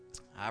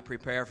I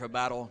prepare for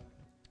battle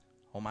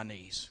on my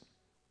knees.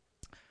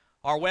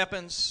 Our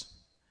weapons,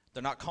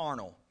 they're not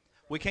carnal.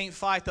 We can't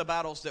fight the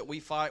battles that we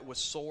fight with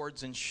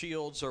swords and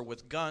shields or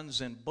with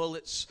guns and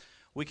bullets.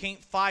 We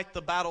can't fight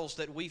the battles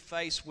that we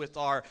face with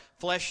our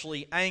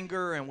fleshly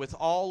anger and with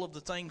all of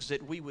the things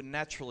that we would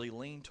naturally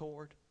lean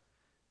toward.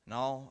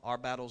 No, our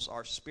battles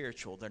are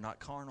spiritual. They're not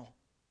carnal.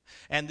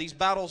 And these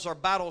battles are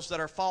battles that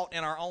are fought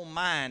in our own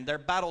mind. They're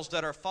battles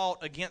that are fought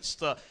against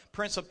the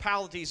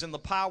principalities and the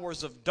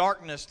powers of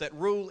darkness that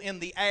rule in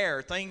the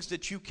air, things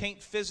that you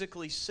can't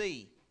physically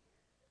see.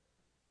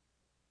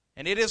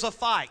 And it is a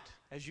fight,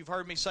 as you've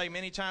heard me say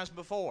many times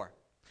before.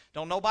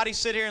 Don't nobody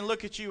sit here and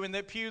look at you in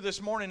that pew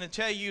this morning and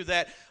tell you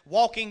that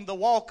walking the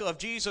walk of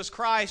Jesus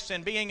Christ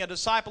and being a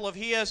disciple of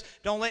His,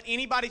 don't let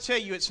anybody tell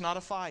you it's not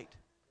a fight.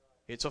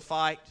 It's a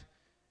fight.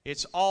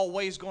 It's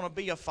always going to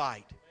be a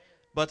fight.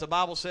 But the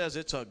Bible says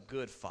it's a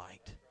good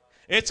fight.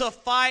 It's a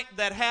fight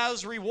that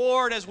has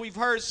reward, as we've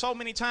heard so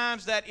many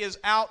times, that is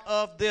out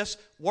of this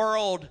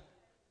world.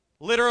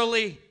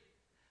 Literally.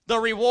 The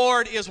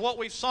reward is what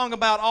we've sung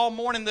about all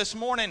morning this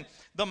morning.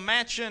 The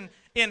mansion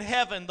in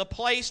heaven. The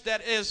place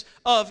that is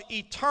of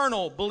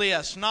eternal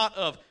bliss, not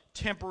of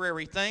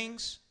temporary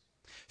things.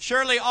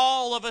 Surely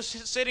all of us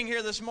sitting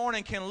here this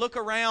morning can look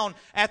around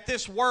at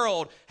this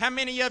world. How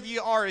many of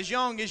you are as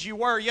young as you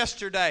were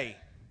yesterday?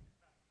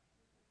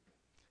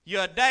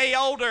 You're a day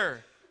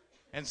older,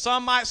 and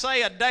some might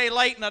say a day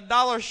late and a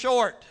dollar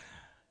short.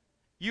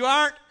 You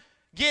aren't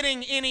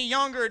getting any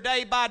younger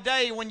day by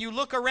day. When you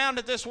look around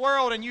at this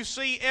world and you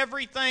see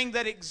everything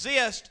that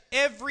exists,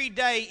 every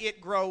day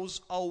it grows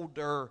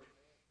older.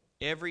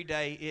 Every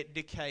day it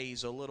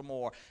decays a little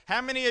more.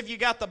 How many of you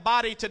got the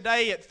body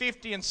today at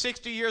 50 and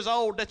 60 years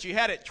old that you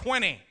had at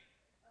 20?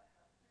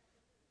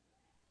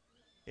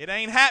 It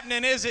ain't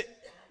happening, is it?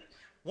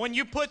 When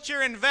you put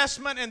your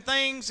investment in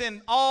things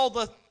and all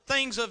the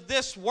things of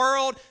this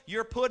world,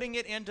 you're putting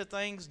it into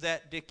things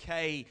that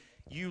decay.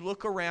 You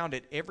look around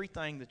at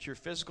everything that your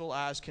physical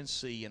eyes can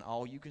see, and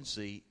all you can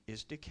see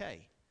is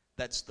decay.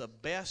 That's the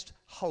best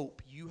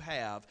hope you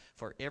have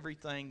for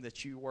everything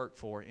that you work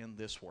for in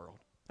this world.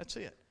 That's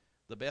it.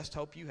 The best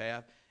hope you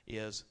have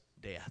is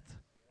death.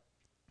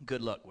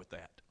 Good luck with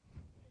that.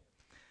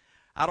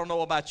 I don't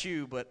know about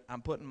you, but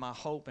I'm putting my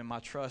hope and my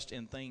trust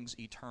in things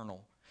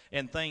eternal.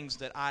 In things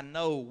that I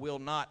know will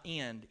not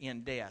end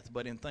in death,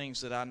 but in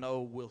things that I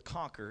know will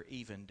conquer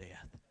even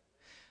death.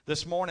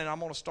 This morning I'm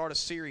going to start a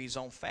series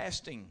on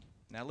fasting.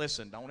 Now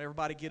listen, don't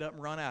everybody get up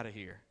and run out of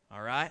here,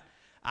 all right?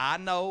 I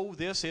know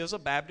this is a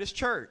Baptist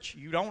church.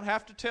 You don't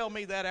have to tell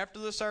me that after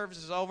the service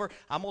is over.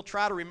 I'm going to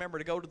try to remember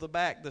to go to the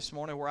back this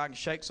morning where I can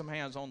shake some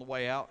hands on the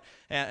way out.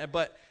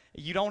 But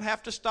you don't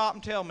have to stop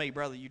and tell me,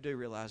 brother, you do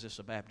realize it's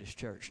a Baptist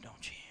church,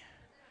 don't you?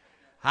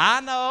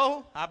 I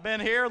know. I've been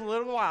here a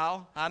little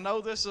while. I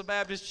know this is a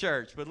Baptist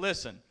church. But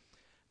listen,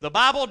 the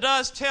Bible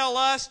does tell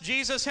us,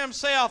 Jesus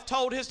Himself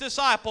told His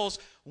disciples,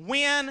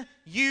 when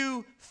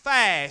you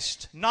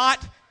fast,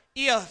 not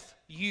if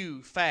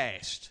you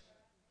fast.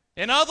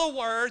 In other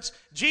words,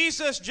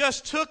 Jesus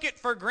just took it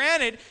for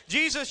granted.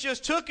 Jesus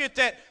just took it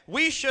that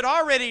we should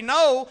already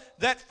know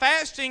that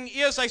fasting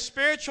is a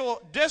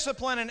spiritual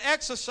discipline and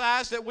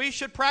exercise that we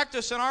should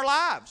practice in our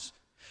lives.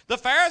 The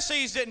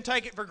Pharisees didn't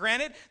take it for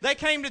granted. They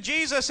came to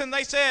Jesus and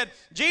they said,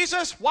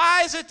 Jesus,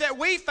 why is it that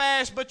we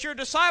fast, but your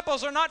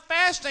disciples are not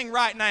fasting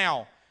right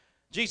now?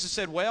 Jesus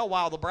said, well,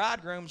 while the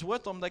bridegroom's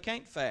with them, they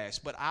can't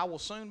fast, but I will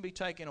soon be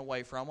taken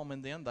away from them,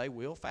 and then they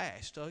will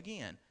fast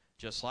again,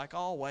 just like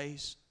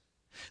always.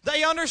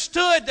 They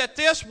understood that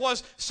this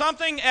was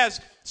something as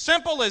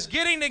simple as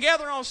getting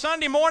together on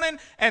Sunday morning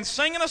and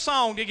singing a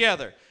song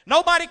together.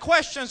 Nobody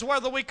questions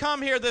whether we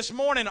come here this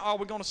morning, are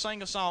we going to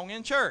sing a song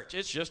in church?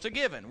 It's just a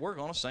given. We're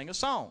going to sing a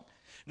song.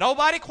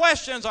 Nobody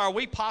questions, are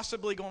we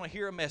possibly going to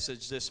hear a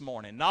message this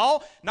morning?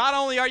 No, not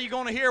only are you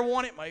going to hear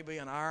one, it may be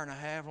an hour and a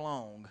half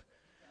long.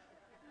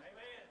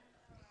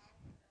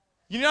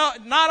 You know,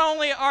 not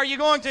only are you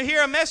going to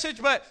hear a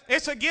message, but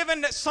it's a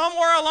given that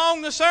somewhere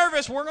along the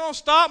service we're going to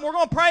stop and we're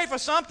going to pray for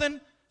something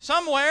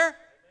somewhere.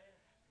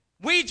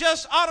 We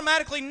just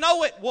automatically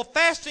know it. Well,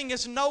 fasting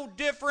is no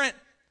different.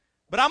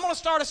 But I'm going to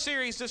start a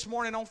series this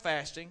morning on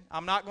fasting.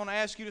 I'm not going to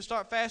ask you to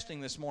start fasting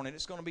this morning.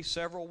 It's going to be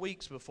several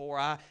weeks before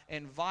I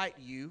invite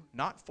you,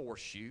 not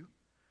force you,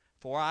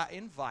 before I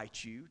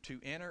invite you to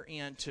enter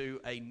into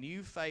a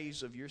new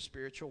phase of your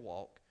spiritual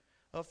walk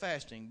of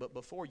fasting. But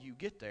before you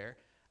get there,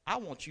 I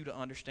want you to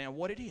understand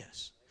what it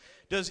is.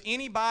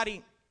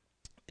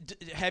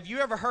 Have you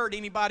ever heard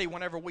anybody,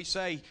 whenever we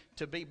say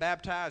to be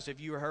baptized, have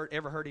you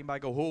ever heard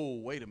anybody go,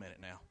 oh, wait a minute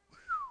now.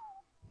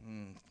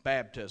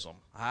 Baptism.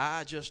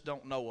 I just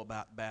don't know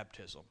about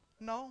baptism.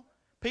 No,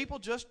 people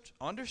just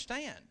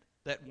understand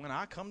that when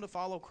I come to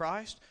follow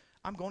Christ,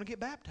 I'm going to get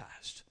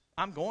baptized.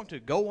 I'm going to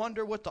go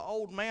under with the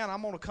old man.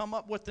 I'm going to come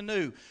up with the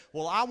new.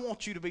 Well, I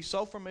want you to be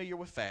so familiar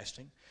with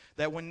fasting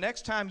that when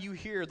next time you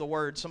hear the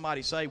word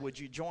somebody say, would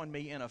you join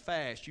me in a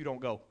fast, you don't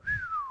go,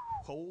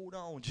 hold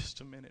on just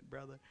a minute,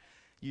 brother.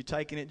 You're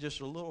taking it just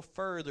a little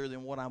further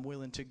than what I'm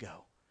willing to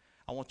go.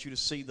 I want you to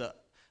see the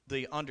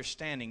the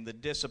understanding, the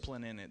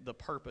discipline in it, the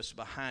purpose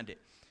behind it.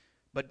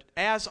 But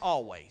as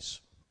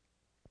always,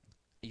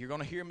 you're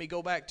going to hear me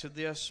go back to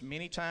this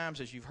many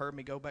times, as you've heard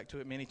me go back to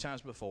it many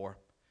times before.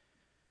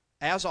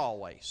 As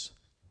always,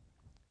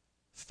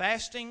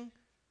 fasting,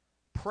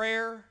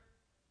 prayer,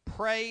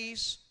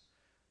 praise,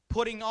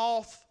 putting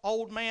off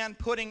old man,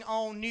 putting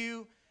on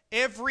new,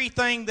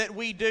 everything that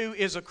we do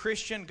as a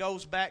Christian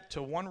goes back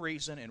to one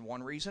reason and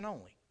one reason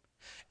only.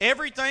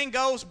 Everything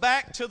goes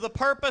back to the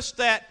purpose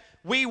that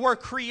we were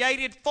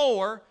created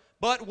for,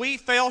 but we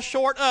fell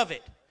short of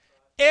it.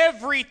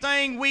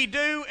 Everything we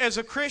do as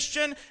a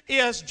Christian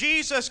is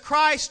Jesus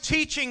Christ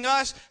teaching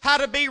us how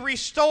to be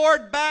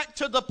restored back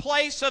to the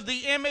place of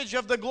the image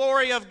of the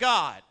glory of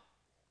God.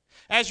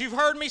 As you've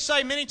heard me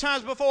say many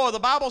times before, the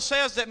Bible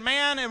says that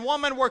man and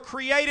woman were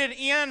created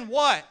in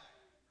what?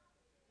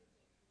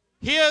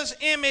 His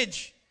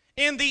image.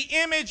 In the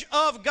image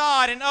of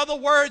God. In other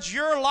words,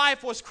 your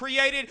life was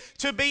created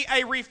to be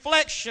a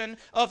reflection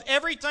of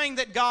everything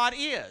that God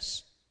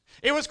is.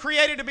 It was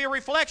created to be a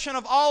reflection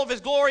of all of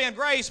His glory and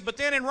grace. But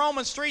then in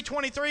Romans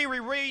 3:23 we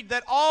read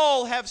that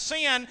all have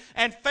sinned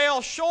and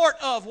fell short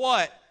of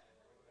what?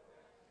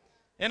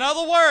 In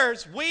other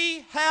words,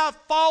 we have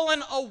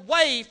fallen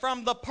away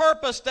from the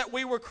purpose that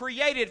we were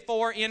created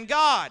for in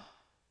God.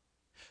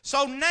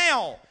 So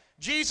now,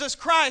 Jesus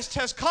Christ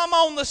has come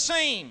on the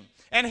scene,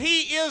 and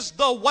He is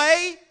the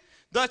way,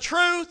 the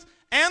truth,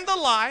 and the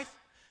life.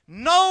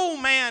 No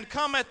man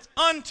cometh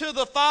unto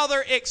the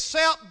Father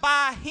except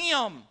by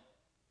Him.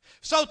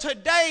 So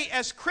today,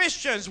 as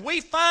Christians,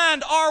 we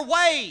find our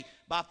way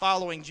by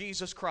following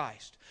Jesus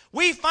Christ.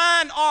 We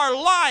find our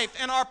life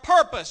and our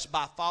purpose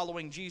by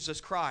following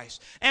Jesus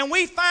Christ. And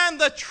we find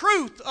the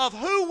truth of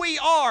who we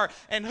are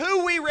and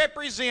who we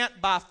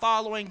represent by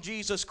following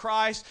Jesus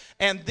Christ.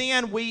 And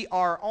then we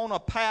are on a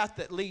path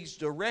that leads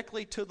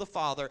directly to the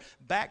Father,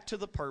 back to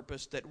the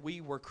purpose that we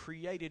were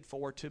created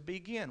for to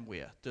begin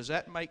with. Does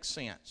that make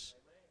sense?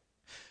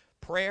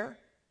 Prayer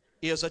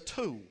is a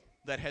tool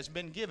that has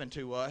been given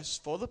to us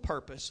for the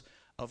purpose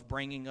of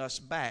bringing us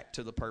back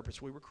to the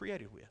purpose we were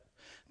created with.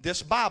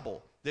 This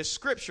Bible, this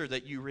scripture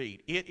that you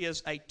read, it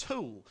is a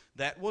tool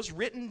that was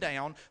written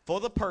down for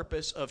the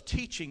purpose of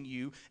teaching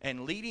you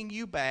and leading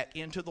you back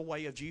into the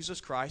way of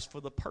Jesus Christ for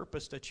the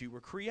purpose that you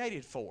were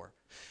created for.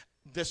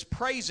 This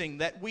praising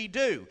that we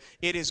do,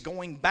 it is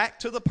going back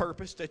to the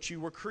purpose that you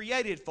were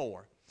created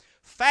for.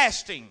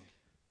 Fasting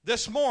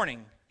this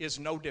morning is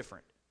no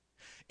different.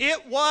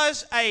 It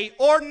was an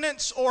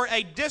ordinance or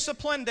a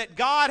discipline that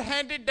God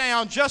handed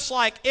down, just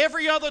like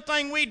every other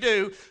thing we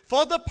do,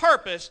 for the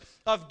purpose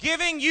of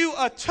giving you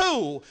a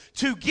tool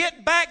to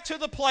get back to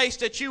the place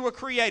that you were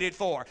created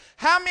for.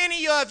 How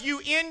many of you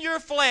in your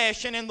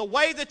flesh and in the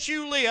way that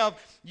you live,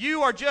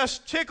 you are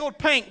just tickled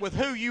pink with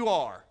who you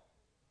are?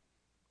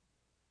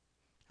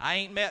 I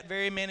ain't met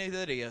very many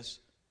that is.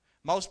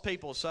 Most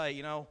people say,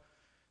 you know,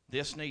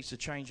 this needs to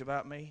change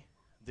about me.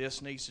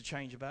 This needs to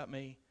change about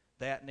me.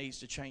 That needs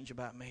to change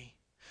about me.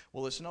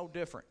 Well, it's no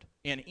different.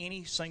 In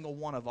any single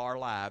one of our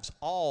lives,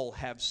 all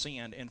have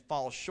sinned and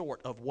fall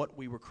short of what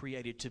we were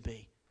created to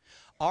be.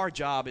 Our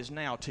job is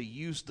now to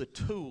use the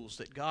tools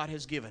that God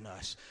has given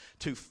us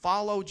to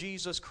follow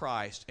Jesus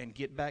Christ and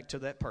get back to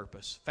that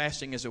purpose.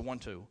 Fasting is a one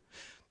tool.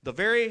 The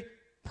very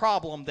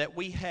problem that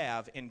we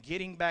have in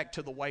getting back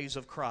to the ways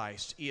of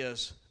Christ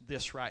is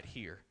this right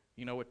here.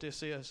 You know what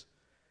this is?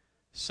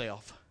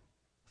 Self.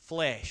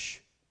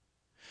 Flesh.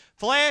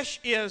 Flesh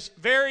is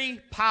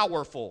very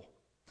powerful.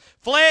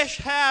 Flesh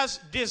has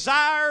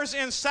desires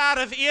inside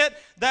of it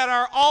that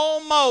are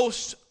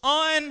almost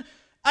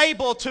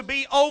unable to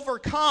be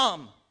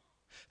overcome.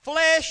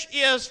 Flesh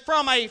is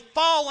from a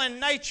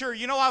fallen nature.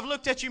 You know, I've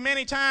looked at you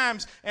many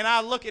times, and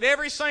I look at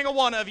every single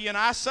one of you, and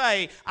I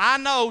say, I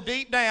know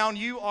deep down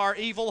you are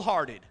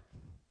evil-hearted.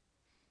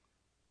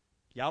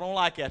 Y'all don't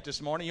like that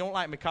this morning. You don't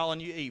like me calling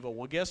you evil.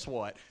 Well, guess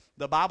what?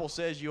 The Bible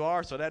says you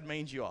are, so that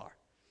means you are.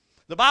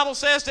 The Bible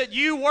says that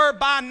you were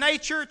by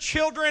nature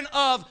children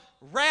of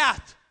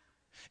wrath.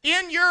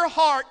 In your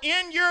heart,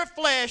 in your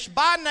flesh,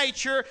 by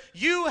nature,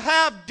 you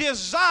have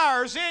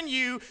desires in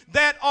you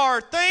that are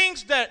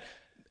things that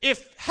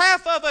if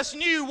half of us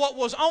knew what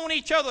was on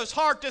each other's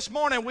heart this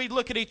morning, we'd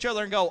look at each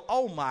other and go,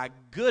 oh my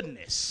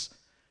goodness,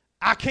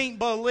 I can't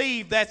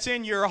believe that's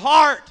in your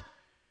heart.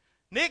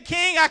 Nick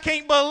King, I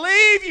can't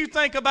believe you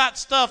think about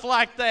stuff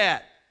like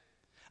that.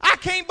 I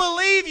can't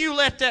believe you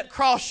let that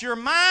cross your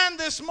mind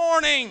this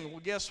morning. Well,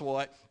 guess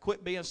what?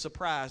 Quit being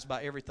surprised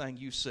by everything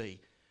you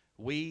see.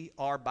 We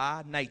are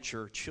by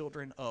nature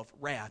children of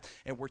wrath,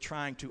 and we're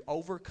trying to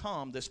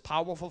overcome this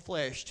powerful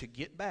flesh to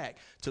get back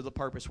to the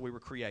purpose we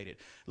were created.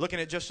 Looking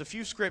at just a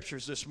few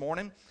scriptures this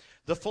morning.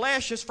 The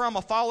flesh is from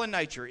a fallen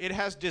nature. It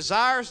has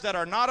desires that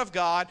are not of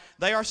God.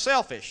 They are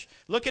selfish.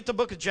 Look at the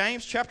book of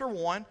James chapter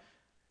 1,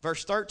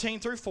 verse 13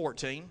 through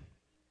 14.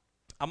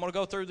 I'm going to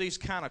go through these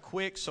kind of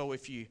quick, so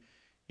if you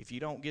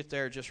don't get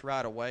there just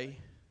right away,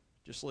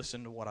 just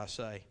listen to what I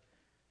say.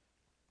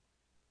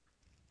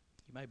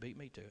 You may beat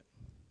me to it.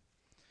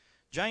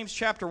 James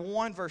chapter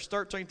 1, verse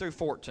 13 through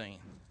 14.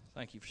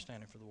 Thank you for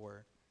standing for the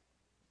word.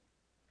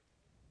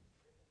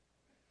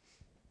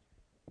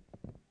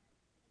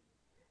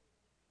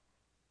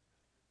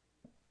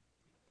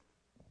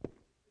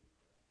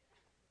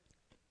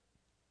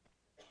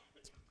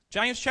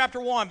 James chapter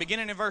 1,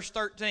 beginning in verse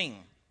 13.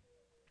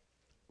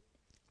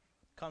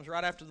 Comes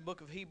right after the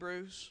book of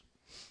Hebrews.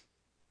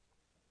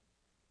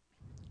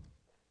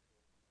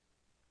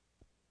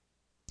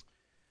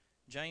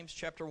 James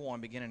chapter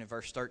 1, beginning in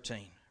verse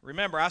 13.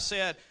 Remember, I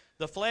said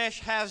the flesh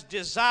has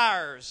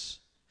desires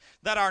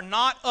that are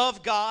not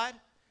of God.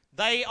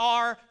 They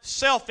are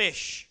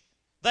selfish.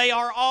 They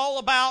are all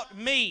about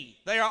me.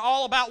 They are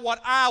all about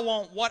what I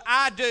want, what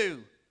I do.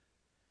 And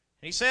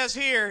he says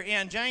here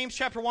in James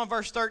chapter 1,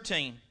 verse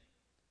 13,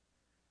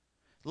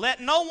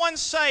 let no one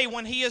say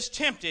when he is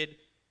tempted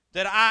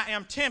that I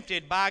am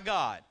tempted by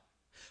God.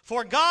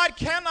 For God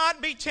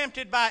cannot be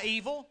tempted by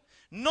evil,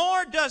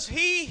 nor does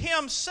he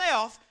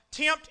himself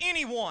tempt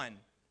anyone.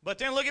 But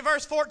then look at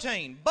verse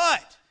 14.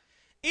 But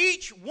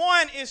each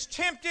one is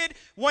tempted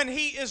when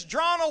he is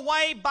drawn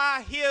away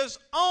by his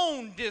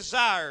own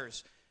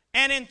desires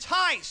and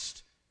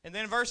enticed. And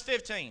then verse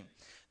 15.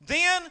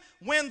 Then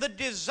when the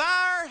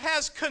desire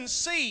has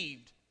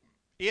conceived,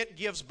 it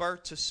gives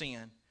birth to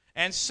sin.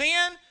 And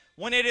sin,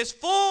 when it is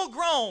full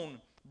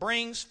grown,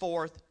 brings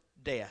forth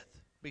death.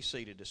 Be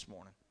seated this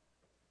morning.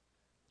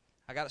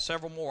 I got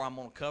several more I'm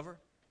going to cover.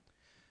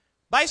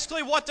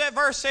 Basically what that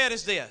verse said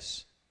is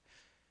this.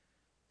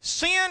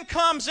 Sin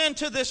comes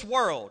into this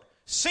world.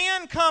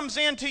 Sin comes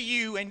into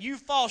you and you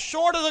fall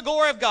short of the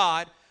glory of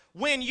God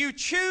when you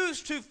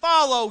choose to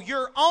follow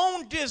your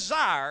own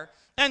desire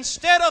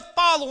instead of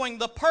following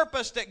the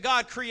purpose that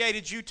God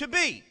created you to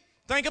be.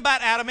 Think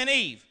about Adam and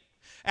Eve.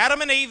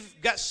 Adam and Eve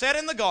got set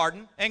in the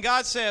garden and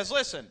God says,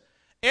 listen,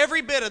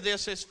 every bit of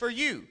this is for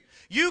you.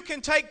 You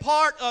can take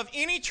part of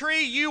any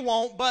tree you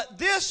want, but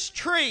this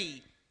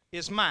tree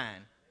is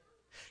mine.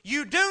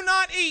 You do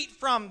not eat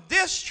from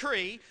this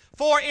tree,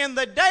 for in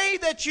the day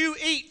that you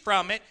eat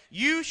from it,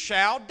 you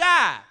shall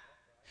die.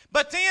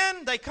 But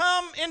then they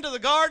come into the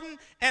garden,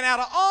 and out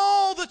of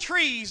all the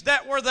trees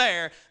that were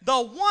there,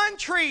 the one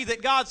tree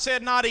that God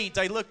said not eat,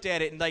 they looked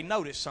at it and they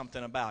noticed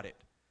something about it.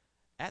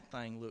 That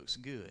thing looks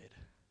good.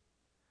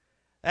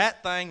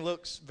 That thing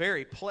looks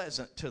very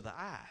pleasant to the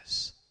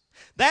eyes.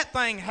 That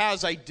thing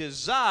has a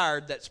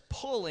desire that's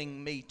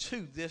pulling me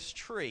to this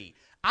tree.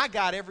 I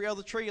got every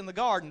other tree in the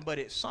garden, but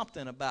it's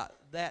something about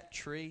that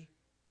tree.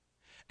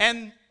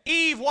 And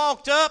Eve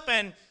walked up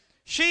and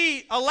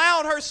she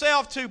allowed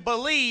herself to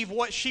believe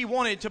what she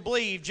wanted to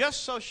believe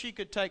just so she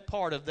could take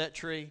part of that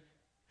tree.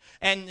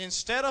 And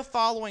instead of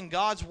following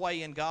God's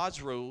way and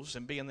God's rules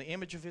and being the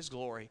image of His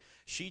glory,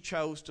 she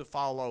chose to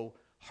follow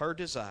her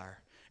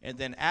desire. And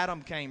then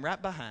Adam came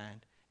right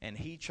behind and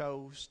he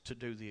chose to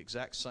do the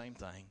exact same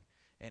thing.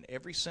 And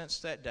ever since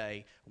that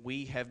day,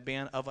 we have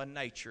been of a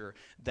nature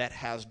that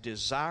has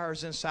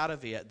desires inside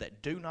of it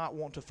that do not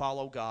want to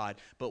follow God,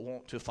 but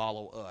want to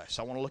follow us.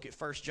 I want to look at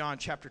 1 John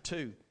chapter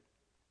 2,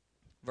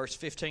 verse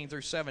 15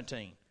 through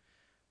 17.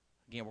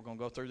 Again, we're going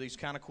to go through these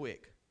kind of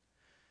quick.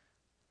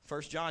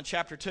 1 John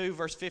chapter 2,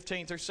 verse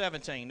 15 through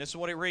 17. This is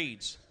what it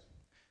reads.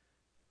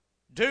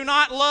 Do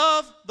not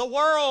love the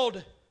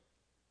world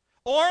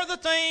or the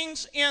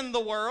things in the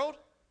world.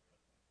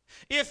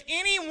 If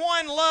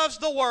anyone loves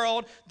the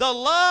world, the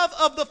love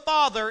of the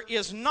Father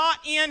is not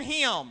in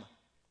him.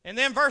 And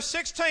then verse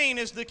 16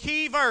 is the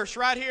key verse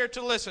right here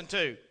to listen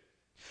to.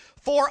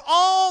 For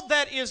all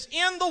that is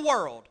in the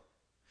world,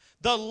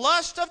 the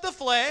lust of the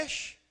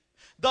flesh,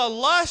 the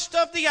lust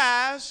of the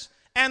eyes,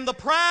 and the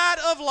pride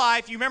of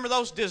life. You remember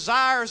those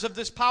desires of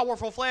this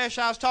powerful flesh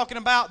I was talking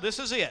about? This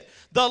is it.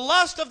 The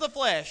lust of the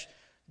flesh,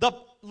 the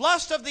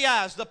lust of the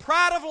eyes, the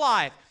pride of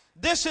life.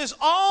 This is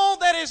all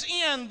that is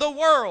in the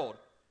world.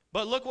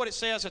 But look what it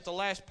says at the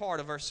last part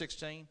of verse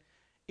 16.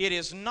 It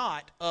is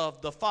not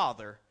of the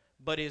Father,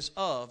 but is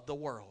of the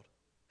world.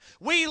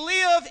 We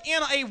live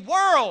in a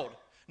world.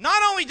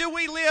 Not only do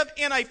we live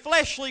in a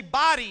fleshly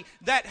body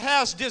that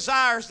has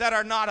desires that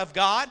are not of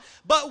God,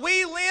 but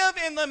we live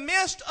in the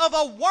midst of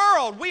a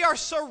world. We are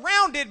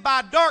surrounded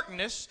by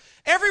darkness.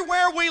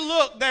 Everywhere we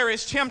look, there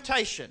is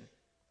temptation.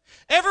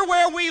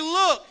 Everywhere we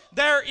look,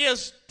 there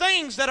is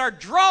things that are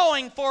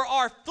drawing for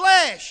our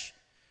flesh.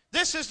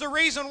 This is the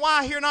reason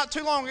why here not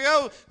too long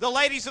ago, the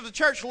ladies of the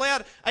church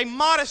led a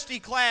modesty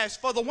class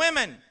for the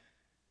women.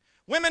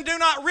 Women do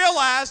not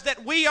realize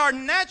that we are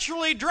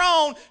naturally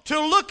drawn to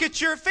look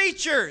at your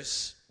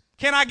features.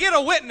 Can I get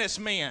a witness,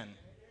 men?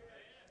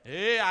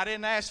 Yeah, I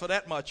didn't ask for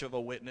that much of a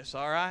witness,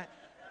 all right?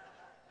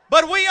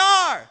 But we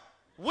are.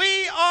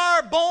 We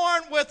are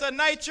born with a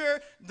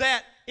nature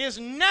that is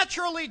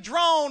naturally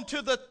drawn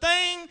to the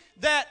thing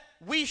that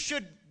we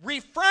should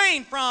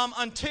refrain from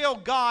until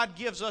God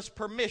gives us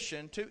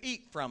permission to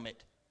eat from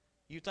it.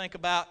 You think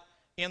about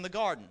in the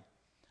garden.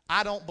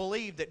 I don't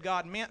believe that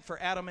God meant for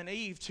Adam and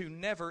Eve to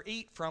never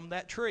eat from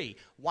that tree.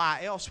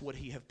 Why else would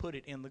He have put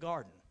it in the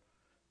garden?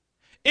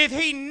 If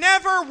He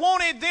never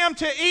wanted them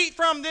to eat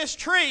from this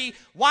tree,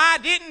 why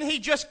didn't He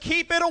just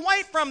keep it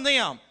away from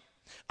them?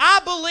 I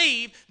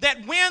believe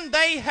that when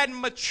they had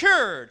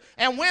matured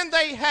and when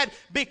they had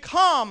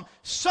become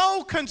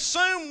so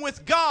consumed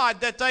with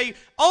God that they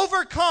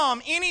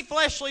overcome any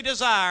fleshly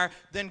desire,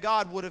 then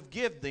God would have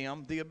given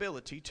them the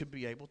ability to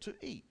be able to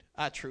eat.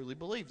 I truly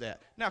believe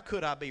that. Now,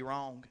 could I be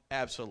wrong?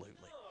 Absolutely.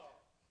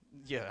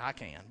 Yeah, I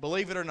can.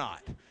 Believe it or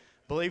not.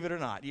 Believe it or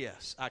not,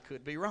 yes, I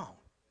could be wrong.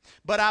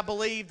 But I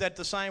believe that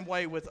the same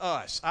way with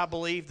us. I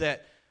believe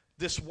that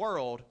this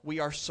world, we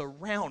are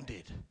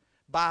surrounded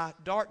by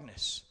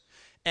darkness.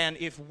 And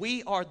if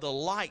we are the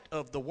light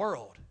of the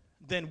world,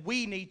 then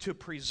we need to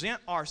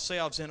present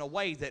ourselves in a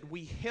way that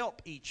we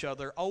help each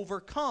other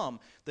overcome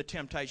the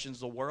temptations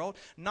of the world,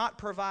 not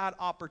provide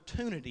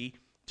opportunity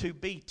to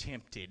be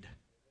tempted.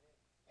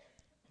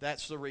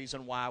 That's the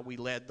reason why we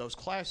led those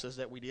classes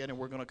that we did, and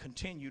we're going to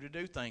continue to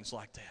do things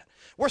like that.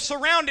 We're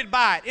surrounded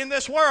by it in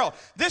this world.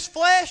 This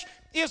flesh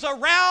is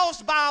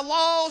aroused by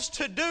laws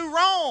to do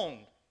wrong.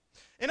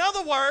 In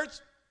other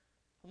words,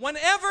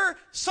 whenever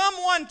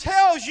someone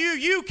tells you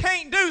you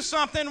can't do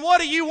something,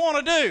 what do you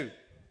want to do?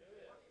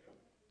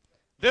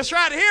 This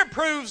right here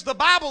proves the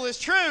Bible is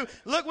true.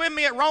 Look with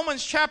me at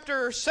Romans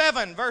chapter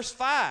 7, verse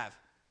 5.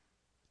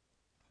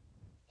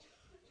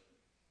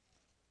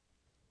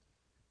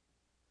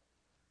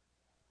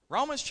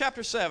 Romans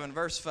chapter 7,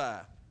 verse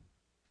 5.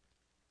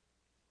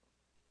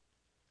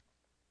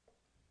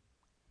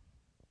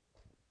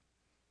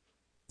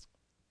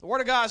 The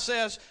Word of God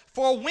says,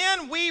 "For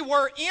when we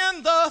were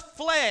in the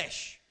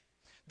flesh,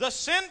 the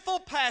sinful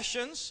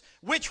passions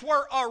which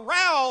were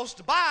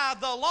aroused by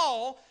the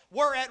law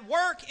were at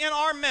work in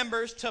our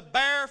members to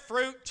bear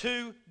fruit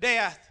to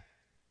death."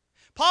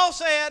 Paul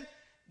said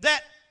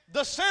that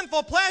the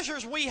sinful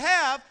pleasures we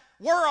have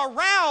were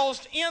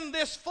aroused in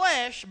this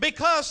flesh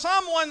because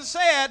someone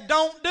said,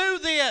 don't do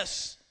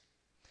this.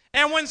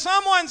 And when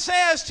someone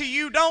says to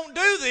you, don't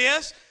do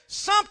this,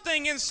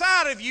 something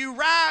inside of you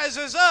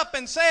rises up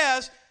and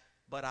says,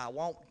 but I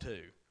want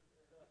to.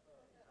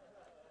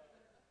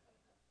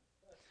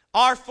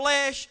 Our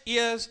flesh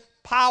is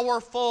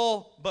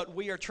powerful, but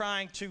we are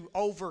trying to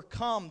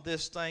overcome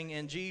this thing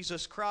in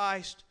Jesus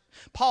Christ.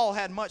 Paul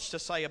had much to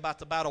say about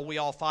the battle we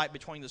all fight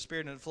between the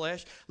spirit and the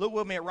flesh. Look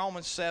with me at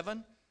Romans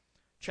 7.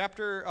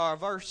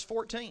 Verse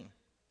 14.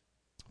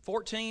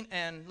 14,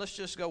 and let's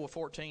just go with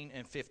 14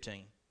 and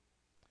 15.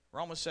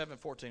 Romans 7,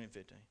 14 and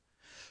 15.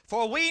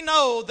 "For we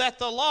know that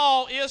the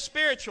law is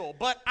spiritual,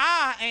 but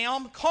I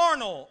am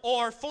carnal,"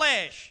 or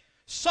flesh,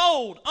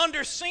 "sold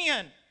under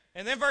sin."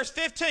 And then verse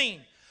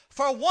 15.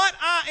 "For what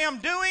I am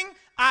doing,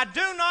 I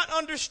do not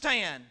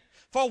understand.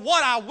 For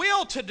what I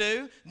will to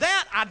do,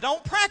 that I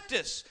don't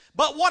practice.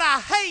 But what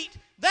I hate,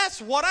 that's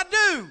what I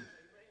do."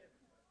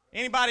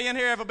 Anybody in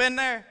here ever been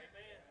there?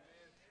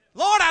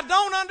 Lord, I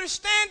don't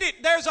understand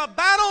it. There's a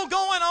battle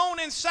going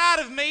on inside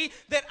of me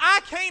that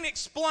I can't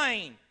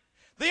explain.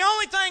 The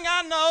only thing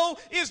I know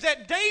is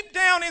that deep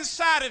down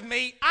inside of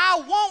me, I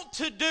want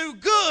to do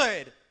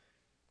good.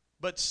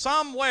 But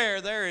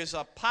somewhere there is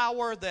a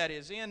power that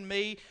is in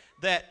me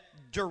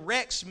that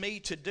directs me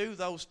to do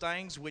those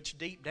things which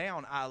deep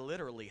down I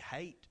literally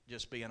hate,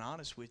 just being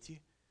honest with you.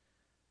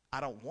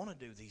 I don't want to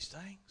do these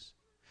things.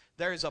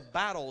 There is a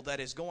battle that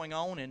is going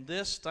on, and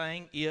this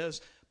thing is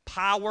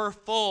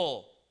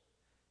powerful.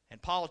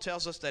 And Paul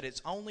tells us that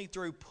it's only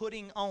through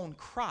putting on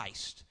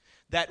Christ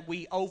that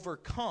we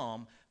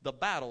overcome the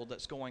battle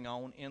that's going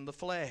on in the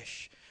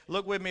flesh.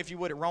 Look with me, if you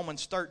would, at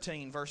Romans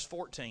 13, verse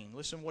 14.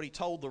 Listen to what he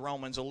told the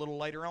Romans a little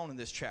later on in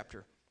this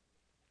chapter.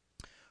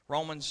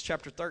 Romans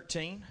chapter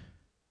 13,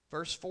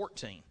 verse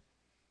 14.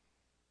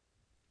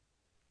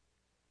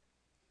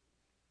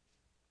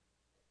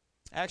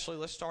 Actually,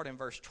 let's start in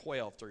verse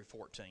 12 through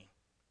 14.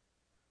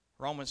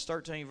 Romans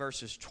 13,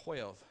 verses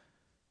 12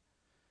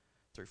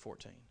 through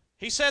 14.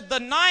 He said, "The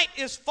night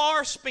is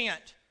far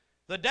spent,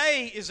 the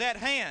day is at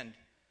hand.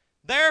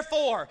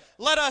 Therefore,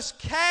 let us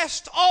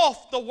cast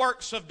off the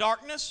works of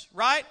darkness,"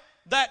 right?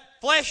 That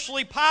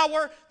fleshly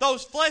power,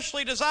 those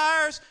fleshly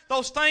desires,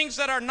 those things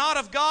that are not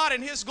of God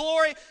and His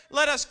glory.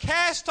 Let us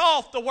cast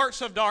off the works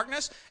of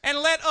darkness and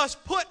let us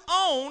put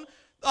on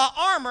the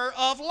armor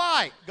of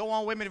light. Go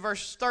on with me to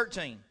verse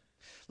 13.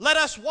 "Let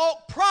us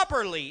walk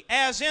properly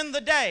as in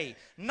the day,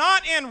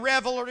 not in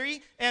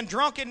revelry and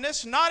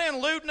drunkenness, not in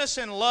lewdness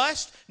and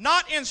lust,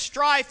 not in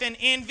strife and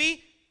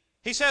envy."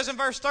 He says in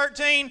verse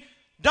 13,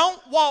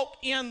 don't walk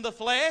in the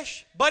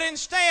flesh, but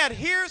instead,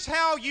 here's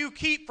how you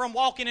keep from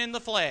walking in the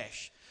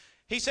flesh.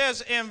 He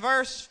says in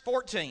verse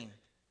 14,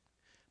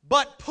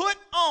 "But put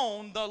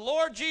on the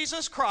Lord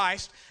Jesus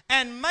Christ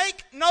and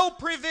make no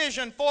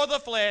provision for the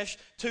flesh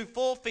to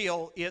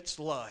fulfill its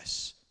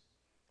lusts."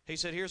 He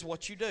said, here's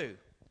what you do.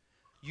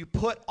 You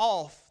put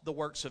off the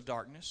works of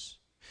darkness,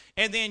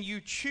 and then you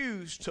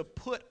choose to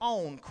put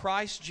on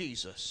Christ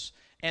Jesus,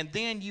 and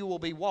then you will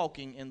be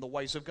walking in the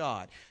ways of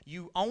God.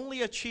 You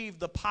only achieve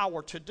the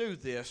power to do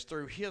this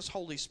through His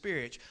Holy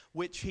Spirit,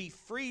 which He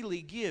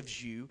freely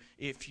gives you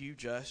if you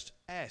just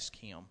ask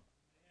Him.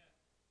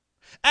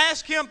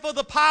 Ask Him for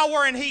the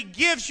power, and He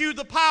gives you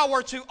the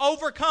power to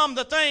overcome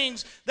the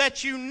things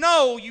that you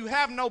know you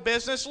have no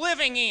business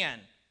living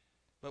in.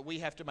 But we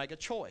have to make a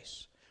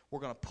choice. We're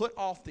going to put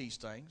off these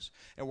things,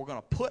 and we're going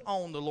to put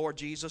on the Lord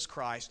Jesus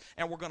Christ,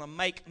 and we're going to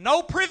make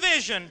no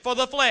provision for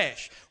the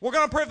flesh. We're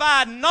going to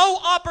provide no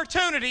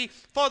opportunity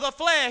for the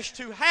flesh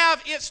to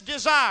have its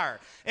desire.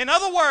 In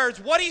other words,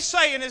 what he's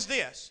saying is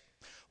this: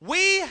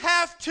 we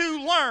have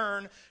to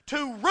learn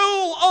to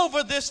rule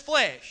over this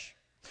flesh.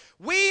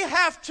 We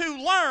have to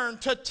learn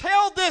to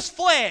tell this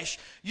flesh,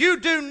 you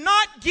do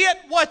not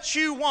get what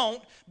you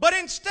want, but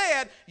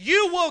instead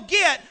you will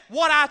get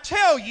what I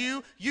tell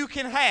you you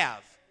can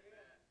have.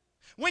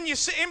 When you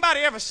see, anybody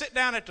ever sit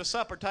down at the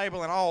supper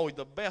table and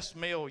the best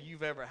meal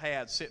you've ever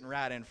had sitting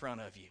right in front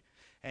of you,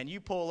 and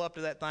you pull up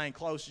to that thing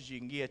close as you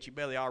can get, your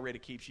belly already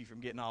keeps you from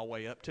getting all the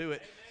way up to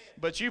it,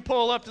 but you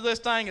pull up to this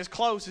thing as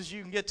close as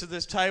you can get to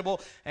this table,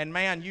 and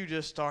man, you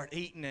just start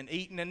eating,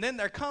 and then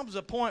there comes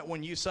a point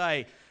when you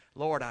say,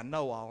 Lord, I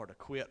know I ought to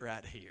quit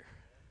right here.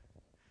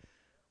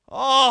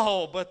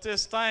 Oh, but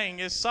this thing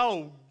is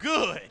so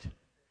good.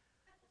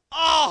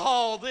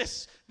 Oh,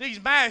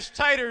 these mashed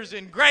taters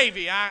and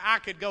gravy, I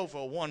could go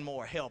for one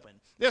more helping.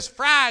 This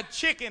fried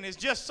chicken is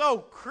just so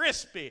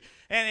crispy,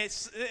 and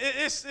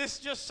it's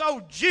just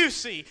so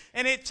juicy,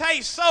 and it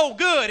tastes so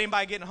good.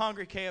 Anybody getting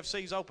hungry?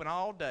 KFC's open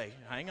all day.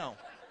 Hang on.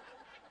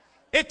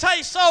 It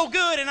tastes so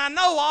good, and I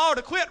know I ought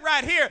to quit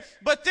right here,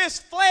 but this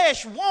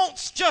flesh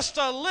wants just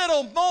a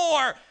little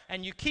more,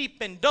 and you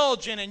keep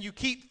indulging, and you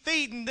keep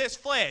feeding this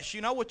flesh.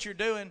 You know what you're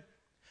doing?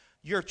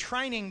 You're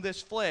training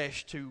this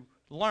flesh to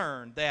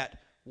learn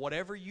that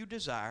whatever you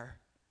desire,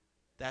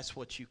 that's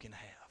what you can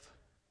have.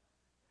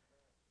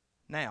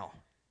 Now,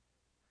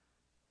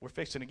 we're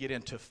fixing to get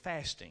into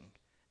fasting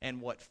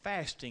and what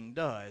fasting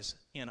does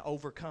in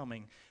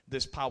overcoming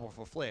this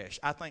powerful flesh.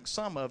 I think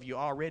some of you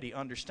already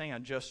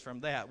understand just from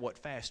that what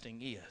fasting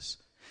is.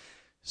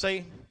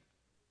 See,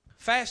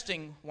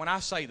 fasting, when I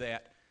say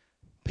that,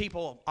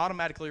 people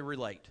automatically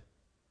relate.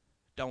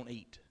 Don't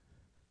eat.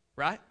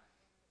 Right?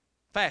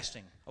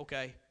 Fasting,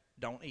 okay,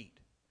 don't eat.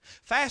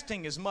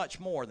 Fasting is much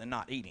more than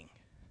not eating.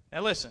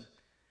 Now listen,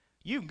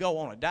 you can go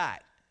on a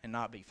diet and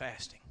not be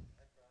fasting.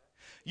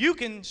 You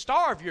can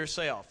starve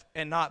yourself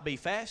and not be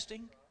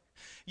fasting.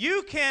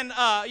 You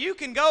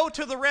can go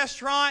to the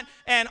restaurant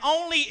and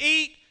only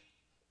eat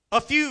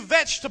a few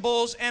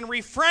vegetables and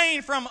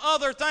refrain from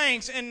other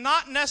things and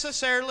not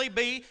necessarily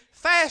be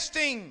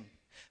fasting.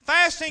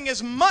 Fasting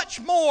is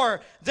much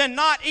more than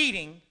not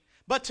eating.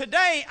 But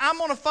today, I'm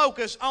going to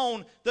focus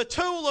on the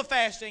tool of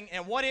fasting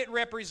and what it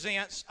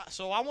represents.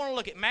 So I want to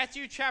look at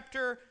Matthew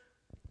chapter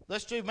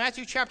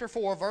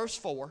 4, verse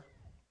 4.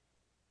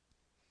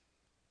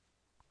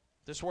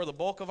 This is where the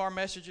bulk of our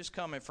message is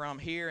coming from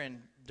here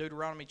in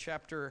Deuteronomy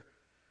chapter.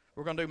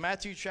 We're going to do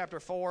Matthew chapter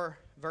 4,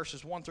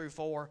 verses 1 through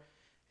 4.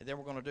 And then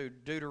we're going to do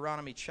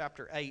Deuteronomy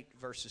chapter 8,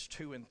 verses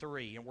 2 and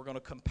 3. And we're going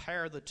to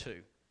compare the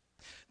two.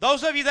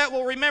 Those of you that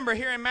will remember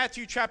here in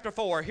Matthew chapter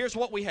 4, here's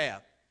what we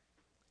have.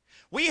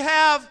 We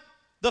have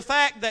the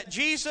fact that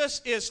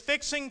Jesus is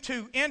fixing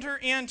to enter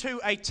into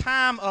a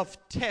time of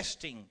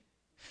testing.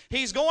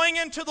 He's going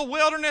into the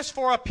wilderness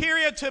for a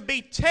period to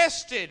be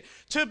tested,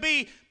 to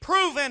be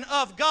proven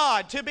of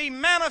God, to be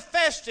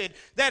manifested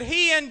that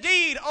He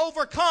indeed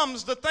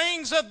overcomes the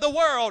things of the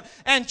world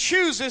and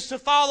chooses to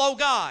follow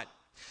God.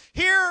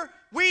 Here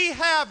we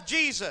have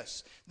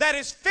Jesus that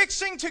is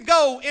fixing to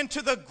go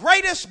into the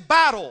greatest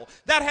battle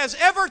that has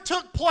ever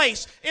took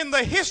place in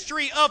the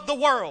history of the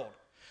world.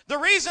 The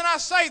reason I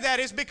say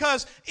that is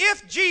because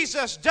if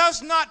Jesus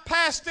does not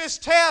pass this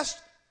test,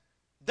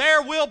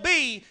 there will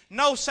be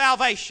no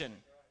salvation.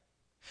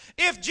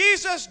 If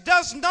Jesus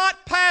does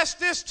not pass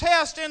this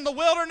test in the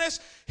wilderness,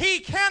 He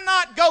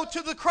cannot go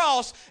to the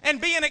cross and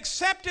be an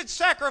accepted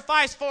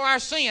sacrifice for our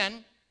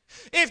sin.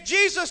 If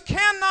Jesus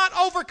cannot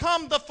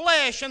overcome the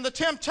flesh and the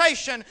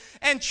temptation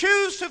and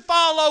choose to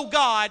follow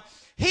God,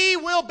 He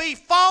will be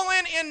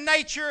fallen in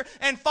nature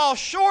and fall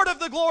short of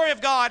the glory of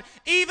God,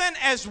 even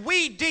as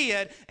we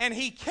did, and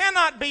He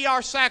cannot be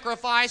our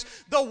sacrifice.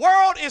 The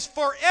world is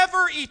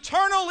forever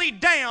eternally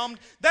damned.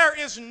 There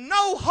is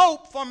no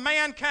hope for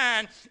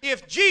mankind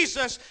if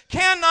Jesus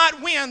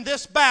cannot win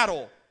this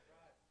battle.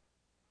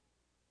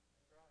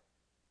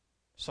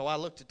 So I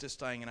looked at this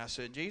thing and I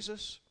said,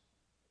 Jesus,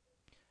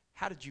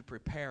 how did you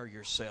prepare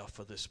yourself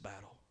for this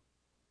battle?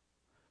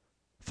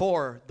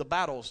 For the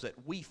battles that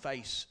we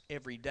face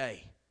every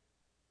day.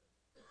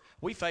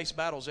 We face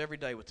battles every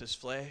day with this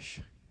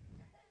flesh.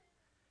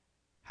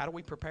 How do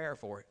we prepare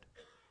for it?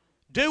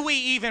 Do we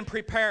even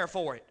prepare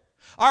for it?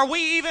 Are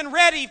we even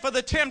ready for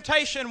the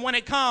temptation when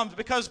it comes?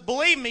 Because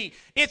believe me,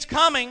 it's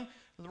coming.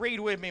 Read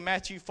with me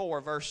Matthew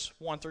 4, verse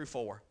 1 through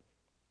 4.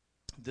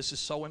 This is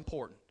so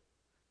important.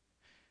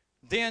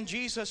 Then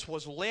Jesus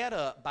was led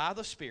up by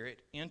the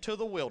Spirit into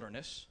the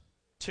wilderness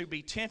to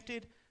be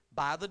tempted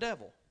by the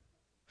devil.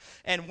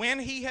 And when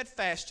He had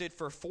fasted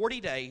for 40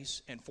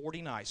 days and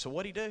 40 nights. So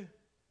what did He do?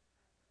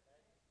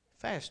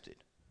 Fasted.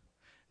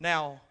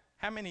 Now,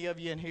 how many of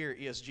you in here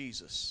is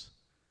Jesus?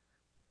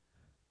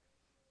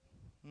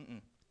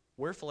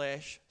 We're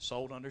flesh,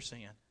 sold under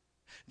sin.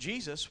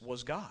 Jesus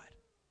was God.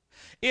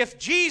 If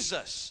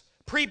Jesus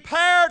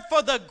prepared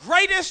for the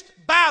greatest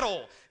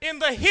battle in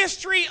the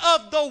history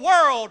of the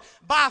world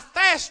by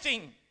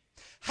fasting,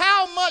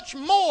 how much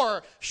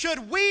more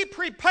should we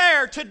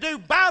prepare to do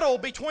battle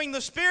between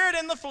the spirit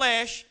and the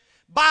flesh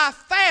by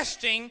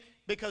fasting,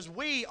 because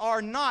we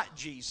are not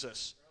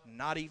Jesus,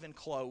 not even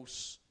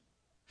close.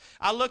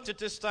 I looked at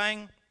this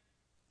thing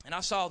and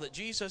I saw that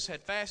Jesus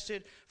had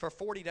fasted for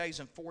 40 days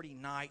and 40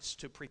 nights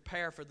to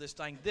prepare for this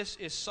thing. This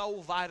is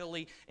so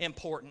vitally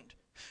important.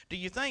 Do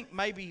you think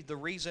maybe the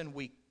reason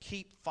we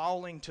keep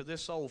falling to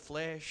this old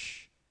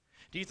flesh,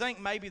 do you think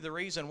maybe the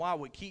reason why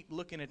we keep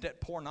looking at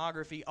that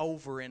pornography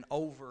over and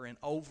over and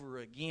over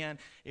again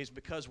is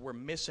because we're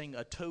missing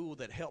a tool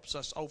that helps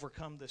us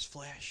overcome this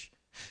flesh?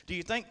 Do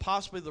you think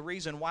possibly the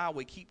reason why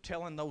we keep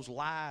telling those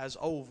lies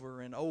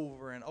over and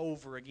over and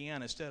over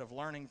again instead of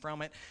learning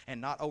from it and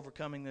not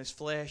overcoming this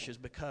flesh is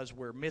because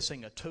we're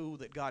missing a tool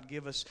that God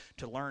gave us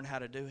to learn how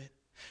to do it?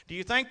 Do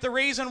you think the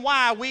reason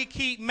why we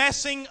keep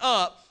messing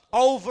up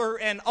over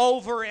and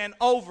over and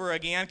over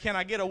again, can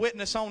I get a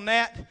witness on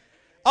that?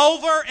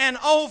 Over and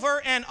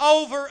over and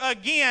over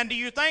again. Do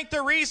you think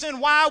the reason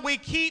why we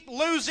keep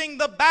losing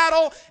the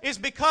battle is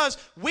because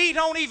we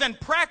don't even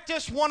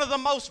practice one of the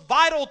most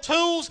vital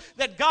tools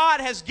that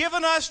God has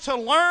given us to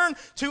learn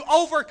to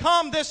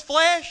overcome this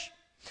flesh?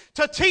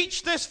 To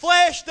teach this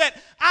flesh that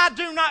I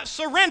do not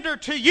surrender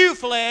to you,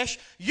 flesh.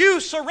 You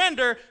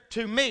surrender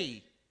to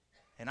me.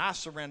 And I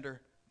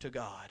surrender to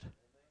God.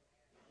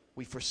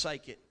 We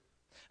forsake it.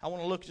 I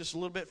want to look just a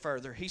little bit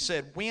further. He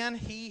said, when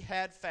he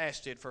had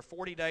fasted for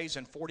 40 days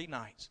and 40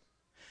 nights,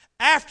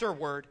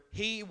 afterward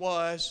he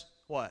was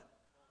what?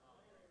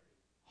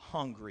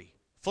 Hungry.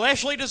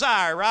 Fleshly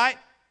desire, right?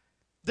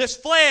 This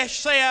flesh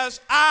says,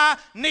 I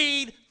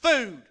need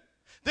food.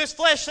 This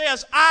flesh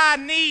says, I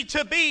need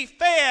to be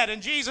fed.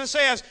 And Jesus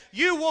says,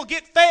 you will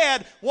get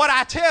fed what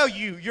I tell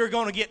you you're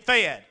going to get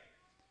fed.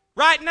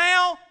 Right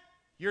now,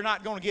 you're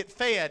not going to get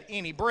fed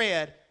any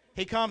bread.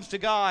 He comes to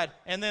God,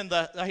 and then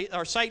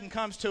Satan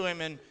comes to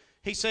him, and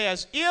he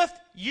says, if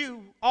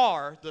you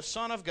are the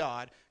Son of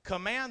God,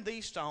 command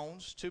these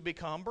stones to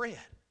become bread.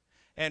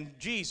 And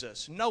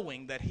Jesus,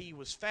 knowing that he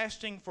was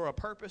fasting for a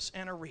purpose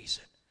and a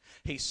reason,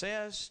 he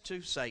says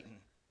to Satan,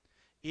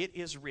 it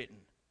is written,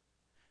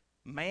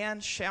 man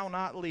shall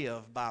not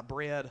live by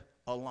bread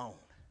alone,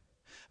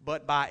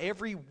 but by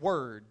every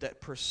word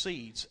that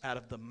proceeds out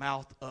of the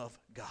mouth of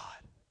God.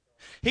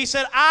 He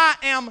said, I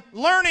am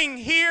learning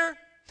here.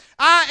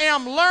 I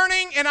am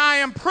learning and I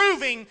am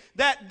proving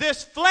that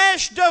this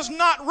flesh does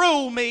not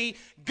rule me.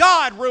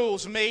 God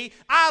rules me.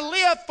 I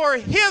live for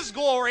His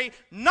glory,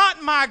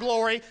 not my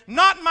glory,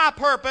 not my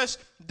purpose.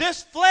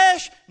 This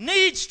flesh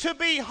needs to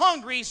be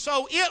hungry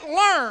so it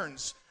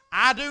learns.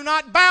 I do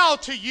not bow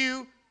to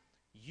you.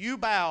 You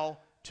bow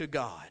to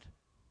God.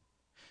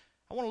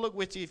 I want to look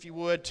with you, if you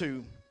would,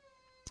 to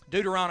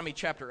Deuteronomy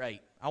chapter 8.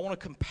 I want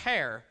to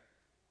compare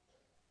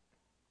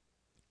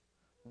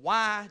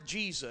why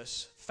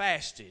Jesus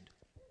fasted.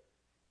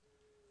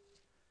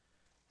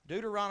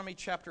 Deuteronomy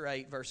chapter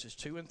 8, verses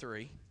 2 and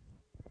 3.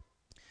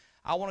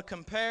 I want to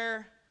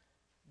compare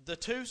the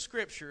two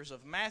scriptures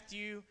of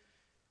Matthew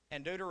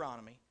and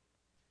Deuteronomy,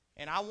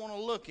 and I want to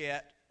look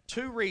at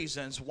two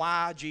reasons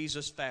why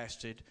Jesus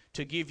fasted,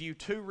 to give you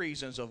two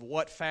reasons of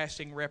what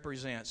fasting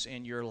represents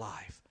in your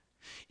life.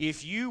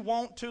 If you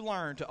want to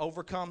learn to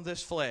overcome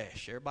this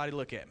flesh, everybody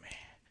look at me.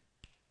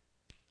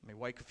 Let me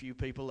wake a few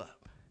people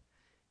up.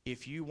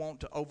 If you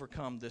want to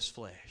overcome this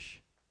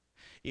flesh,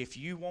 if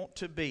you want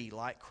to be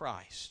like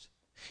Christ,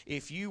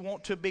 if you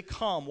want to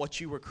become what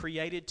you were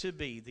created to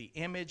be, the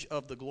image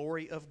of the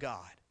glory of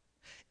God,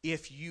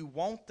 if you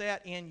want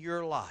that in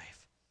your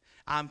life,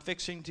 I'm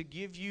fixing to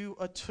give you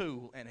a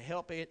tool and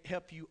help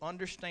you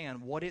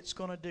understand what it's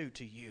going to do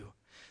to you,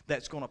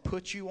 that's going to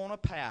put you on a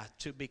path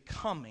to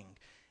becoming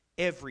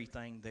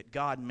everything that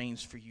God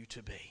means for you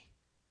to be.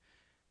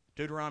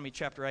 Deuteronomy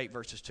chapter 8,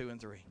 verses 2 and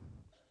 3.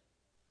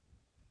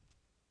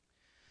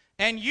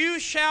 And you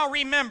shall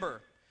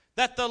remember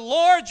that the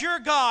Lord your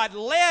God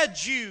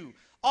led you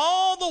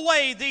all the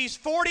way these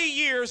 40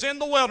 years in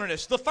the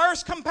wilderness. The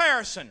first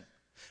comparison,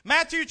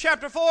 Matthew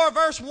chapter 4,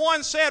 verse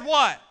 1 said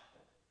what?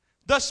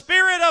 The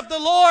Spirit of the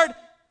Lord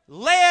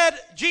led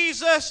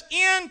Jesus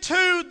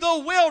into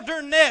the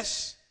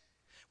wilderness.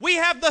 We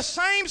have the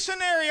same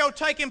scenario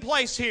taking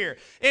place here.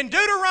 In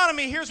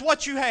Deuteronomy, here's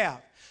what you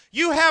have.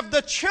 You have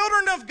the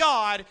children of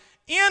God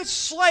in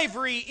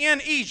slavery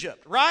in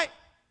Egypt, right?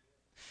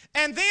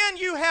 And then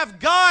you have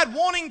God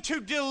wanting to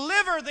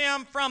deliver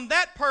them from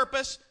that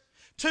purpose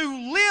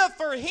to live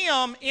for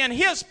Him in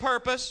His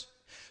purpose.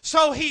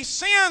 So He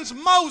sends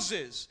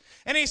Moses,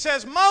 and He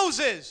says,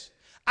 Moses,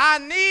 I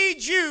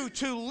need you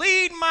to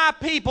lead my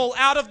people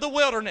out of the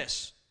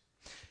wilderness.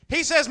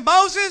 He says,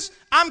 Moses,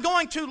 I'm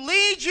going to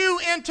lead you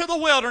into the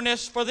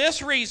wilderness for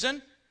this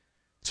reason,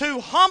 to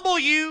humble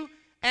you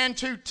and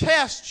to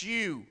test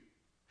you.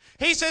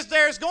 He says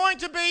there's going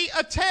to be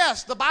a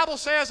test. The Bible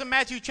says in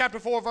Matthew chapter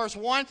 4, verse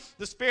 1,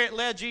 the Spirit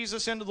led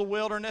Jesus into the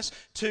wilderness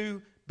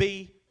to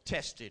be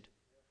tested.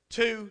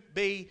 To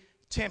be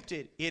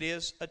tempted, it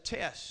is a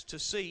test to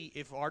see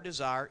if our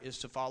desire is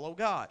to follow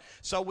God.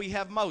 So we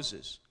have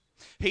Moses.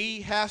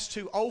 He has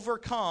to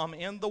overcome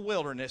in the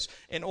wilderness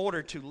in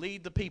order to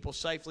lead the people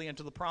safely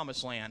into the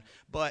promised land,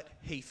 but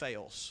he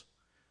fails.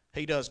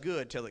 He does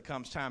good till it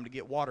comes time to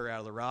get water out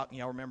of the rock.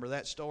 Y'all remember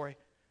that story?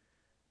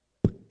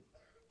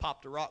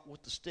 Popped the rock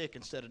with the stick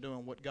instead of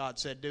doing what God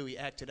said do. He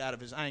acted out of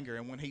his anger,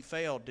 and when he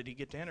failed, did he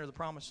get to enter the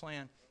promised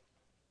land?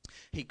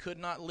 He could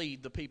not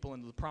lead the people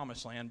into the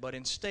promised land, but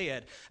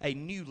instead a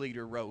new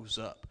leader rose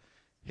up.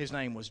 His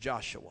name was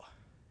Joshua.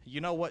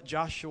 You know what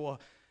Joshua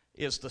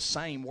is the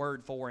same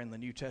word for in the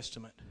New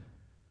Testament?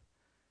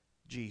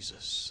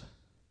 Jesus.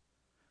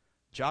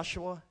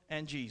 Joshua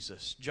and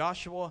Jesus.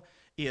 Joshua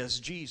is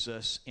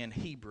Jesus in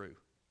Hebrew.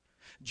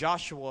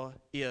 Joshua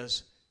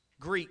is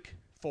Greek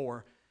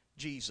for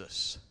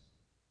Jesus.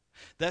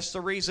 That's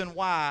the reason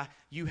why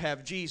you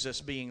have Jesus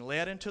being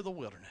led into the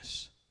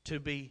wilderness to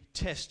be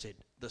tested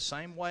the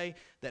same way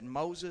that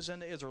Moses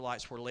and the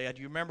Israelites were led.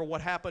 You remember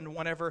what happened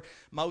whenever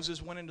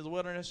Moses went into the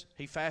wilderness?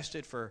 He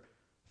fasted for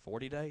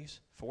 40 days,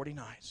 40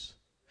 nights.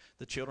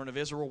 The children of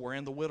Israel were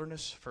in the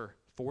wilderness for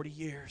 40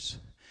 years.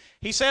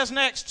 He says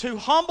next, to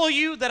humble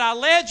you that I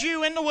led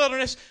you in the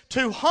wilderness,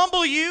 to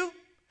humble you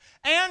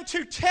and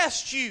to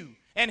test you.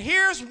 And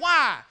here's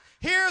why.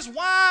 Here's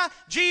why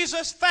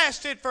Jesus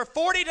fasted for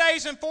 40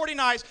 days and 40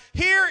 nights.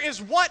 Here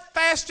is what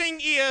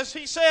fasting is.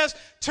 He says,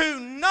 to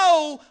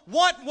know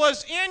what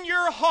was in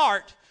your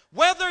heart,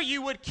 whether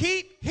you would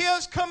keep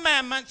His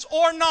commandments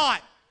or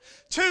not.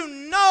 To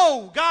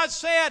know, God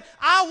said,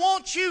 I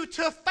want you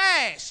to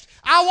fast.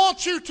 I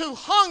want you to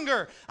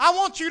hunger. I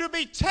want you to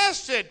be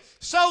tested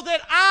so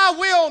that I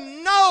will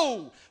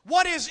know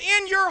what is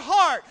in your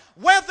heart,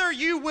 whether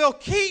you will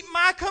keep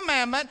my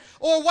commandment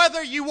or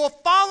whether you will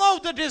follow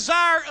the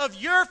desire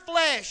of your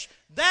flesh.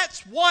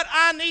 That's what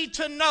I need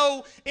to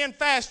know in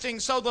fasting.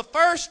 So the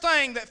first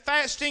thing that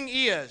fasting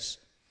is,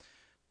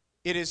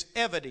 it is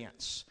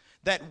evidence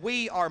that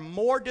we are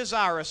more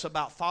desirous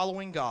about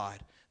following God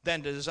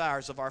than the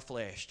desires of our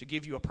flesh. To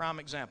give you a prime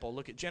example,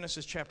 look at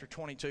Genesis chapter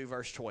 22,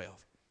 verse 12.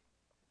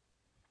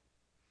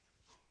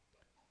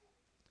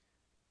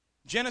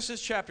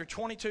 Genesis chapter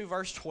 22,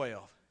 verse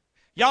 12.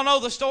 Y'all know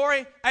the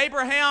story?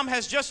 Abraham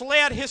has just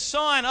led his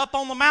son up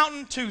on the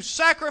mountain to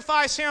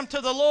sacrifice him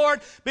to the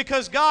Lord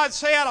because God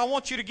said, I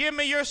want you to give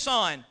me your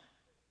son.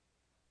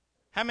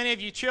 How many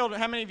of you children,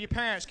 how many of you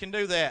parents can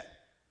do that?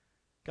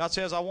 God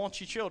says, I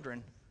want you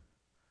children.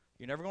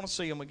 You're never going to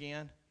see them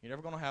again. You're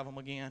never going to have them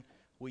again.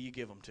 Will you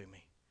give them to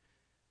me?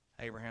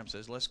 Abraham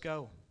says, let's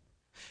go.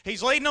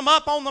 He's leading them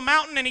up on the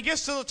mountain, and he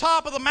gets to the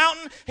top of the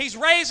mountain. He's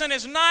raising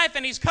his knife,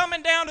 and he's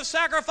coming down to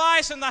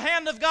sacrifice, and the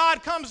hand of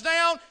God comes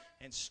down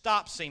and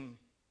stops him.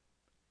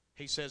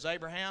 He says,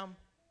 Abraham,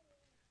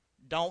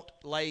 don't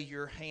lay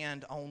your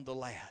hand on the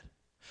lad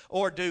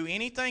or do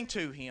anything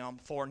to him,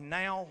 for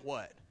now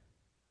what?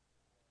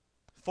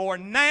 For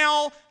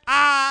now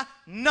I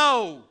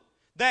know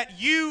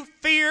that you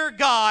fear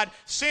God,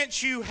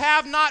 since you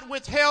have not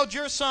withheld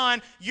your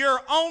son, your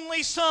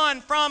only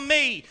son, from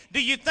me.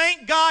 Do you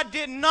think God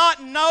did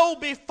not know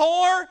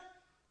before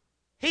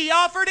He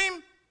offered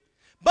him?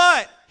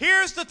 But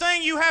here's the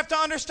thing you have to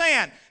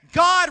understand.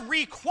 God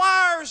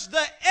requires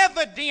the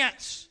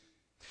evidence.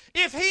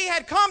 If He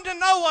had come to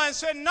Noah and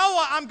said,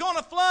 Noah, I'm going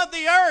to flood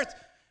the earth,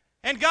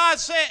 and God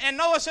said, and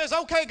Noah says,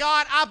 okay,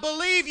 God, I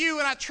believe you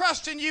and I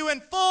trust in you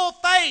in full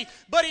faith,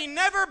 but he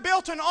never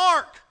built an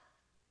ark.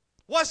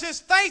 Was his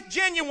faith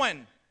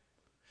genuine?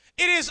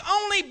 It is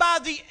only by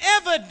the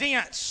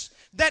evidence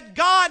that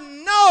God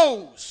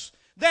knows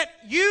that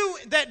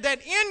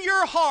in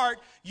your heart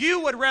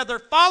you would rather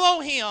follow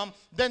Him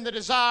than the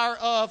desire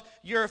of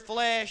your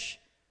flesh.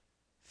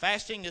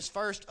 Fasting is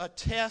first a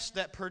test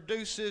that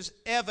produces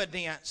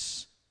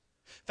evidence.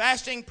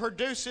 Fasting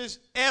produces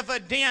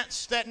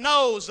evidence that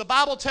knows. The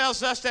Bible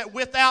tells us that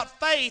without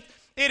faith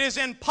it is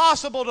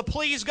impossible to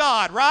please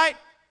God, right?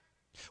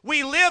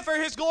 We live for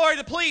His glory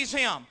to please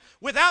Him.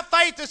 Without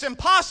faith it's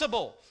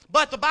impossible.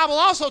 But the Bible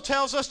also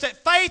tells us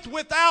that faith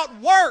without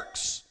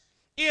works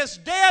is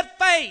dead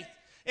faith.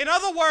 In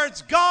other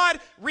words, God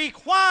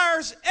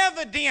requires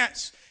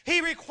evidence.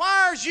 He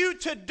requires you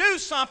to do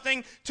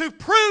something to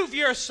prove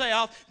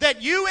yourself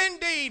that you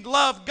indeed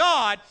love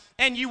God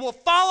and you will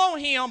follow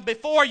Him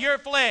before your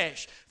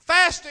flesh.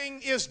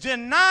 Fasting is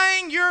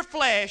denying your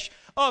flesh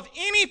of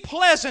any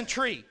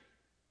pleasantry.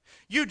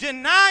 You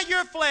deny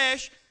your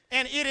flesh,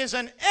 and it is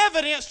an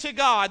evidence to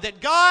God that,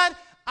 God,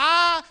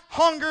 I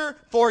hunger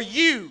for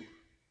you.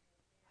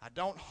 I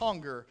don't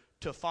hunger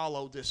to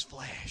follow this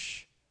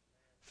flesh.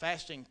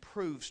 Fasting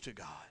proves to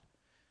God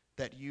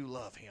that you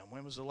love Him.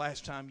 When was the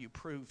last time you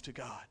proved to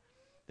God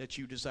that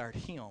you desired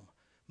Him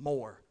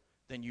more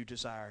than you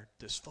desired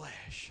this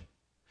flesh?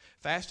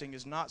 Fasting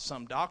is not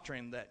some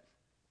doctrine that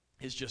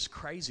is just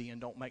crazy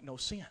and don't make no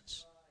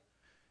sense.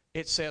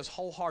 It says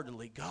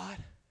wholeheartedly, God,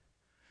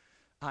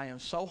 I am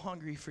so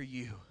hungry for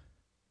you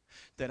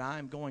that I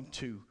am going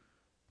to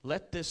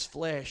let this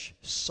flesh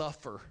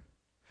suffer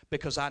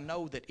because I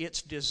know that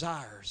its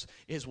desires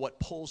is what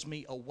pulls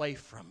me away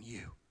from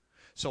you.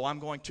 So I'm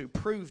going to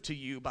prove to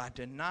you by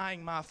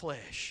denying my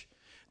flesh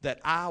that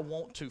I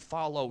want to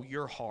follow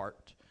your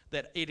heart,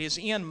 that it is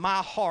in my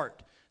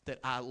heart that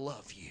I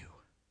love you.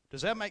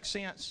 Does that make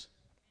sense?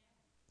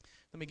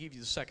 Let me give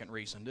you the second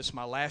reason. This is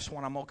my last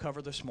one I'm going to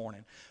cover this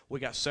morning. We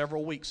got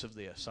several weeks of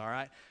this, all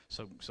right?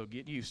 So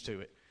get used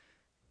to it.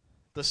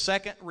 The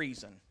second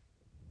reason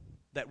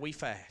that we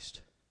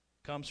fast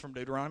comes from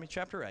Deuteronomy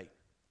chapter 8.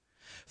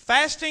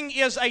 Fasting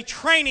is a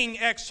training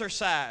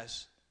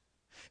exercise.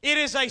 It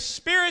is a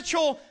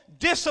spiritual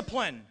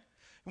discipline.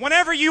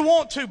 Whenever you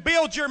want to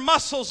build your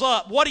muscles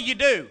up, what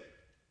do?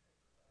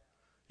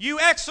 You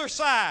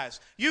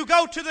exercise. You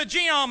go to the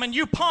gym and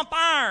you pump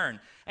iron.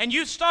 And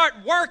you start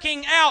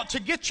working out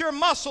to get your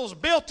muscles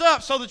built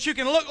up so that you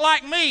can look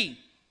like me.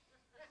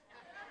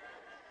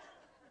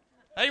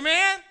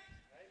 Amen?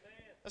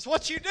 That's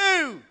what you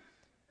do.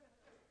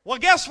 Well,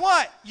 guess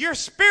what? Your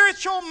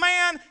spiritual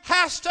man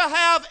has to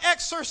have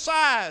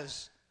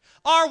exercise.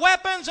 Our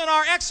weapons and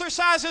our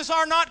exercises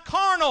are not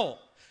carnal.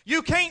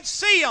 You can't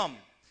see them.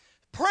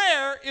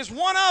 Prayer is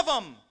one of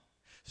them.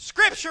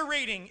 Scripture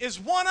reading is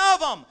one of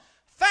them.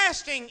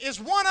 Fasting is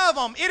one of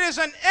them. It is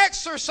an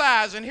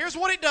exercise, and here's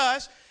what it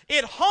does.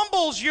 It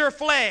humbles your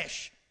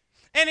flesh,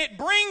 and it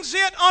brings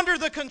it under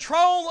the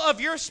control of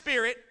your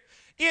spirit.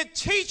 It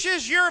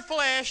teaches your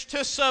flesh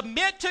to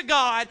submit to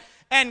God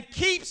and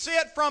keeps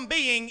it from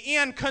being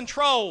in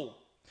control.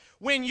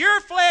 When your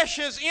flesh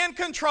is in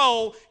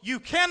control, you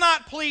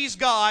cannot please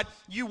God.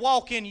 You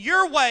walk in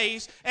your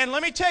ways, and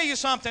let me tell you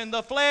something,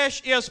 the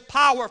flesh is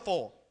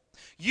powerful.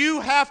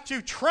 You have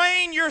to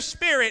train your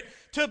spirit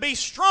to be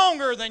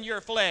stronger than your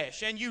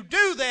flesh. And you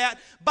do that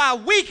by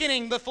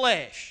weakening the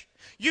flesh.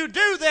 You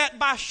do that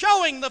by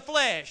showing the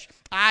flesh,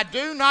 I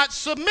do not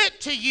submit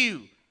to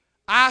you.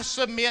 I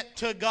submit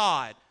to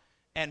God.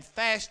 And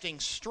fasting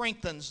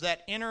strengthens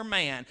that inner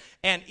man,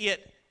 and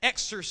it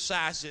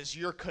exercises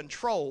your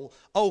control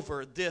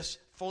over this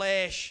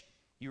flesh.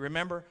 You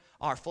remember,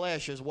 our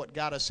flesh is what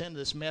got us into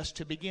this mess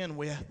to begin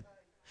with.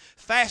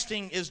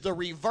 Fasting is the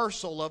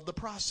reversal of the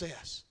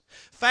process.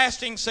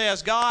 Fasting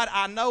says, God,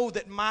 I know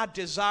that my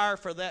desire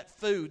for that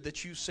food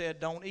that you said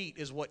don't eat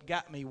is what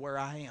got me where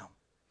I am.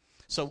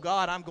 So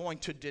God, I'm going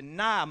to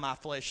deny my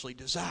fleshly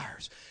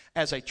desires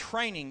as a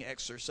training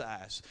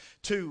exercise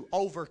to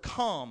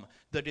overcome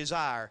the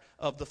desire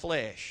of the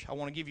flesh. I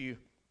want to give you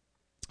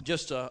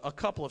just a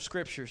couple of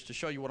scriptures to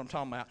show you what I'm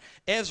talking about.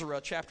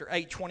 Ezra chapter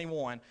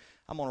 8:21.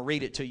 I'm going to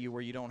read it to you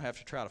where you don't have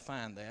to try to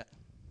find that.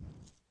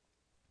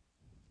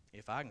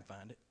 If I can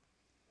find it.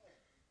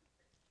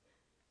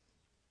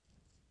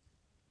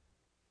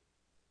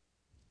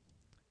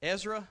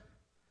 Ezra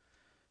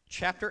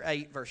chapter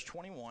 8, verse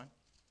 21.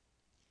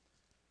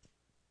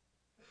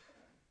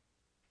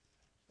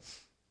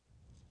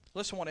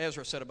 Listen to what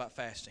Ezra said about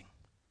fasting.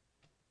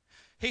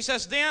 He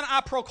says, Then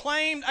I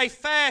proclaimed a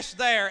fast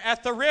there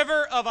at the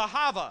river of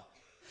Ahava,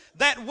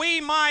 that we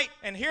might,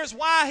 and here's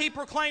why he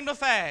proclaimed a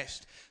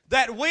fast,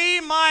 that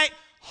we might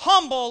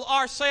humble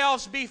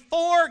ourselves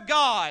before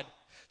God,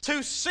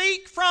 to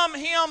seek from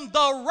Him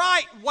the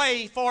right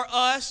way for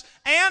us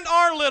and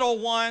our little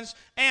ones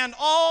and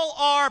all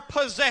our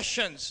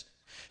possessions.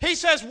 He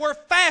says we're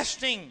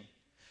fasting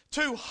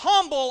to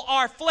humble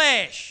our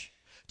flesh,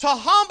 to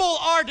humble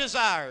our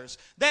desires,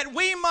 that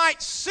we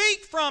might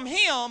seek from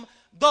Him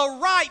the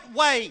right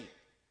way.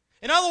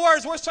 In other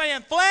words, we're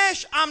saying,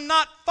 flesh, I'm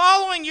not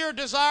following your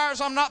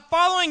desires. I'm not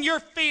following your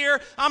fear.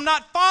 I'm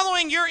not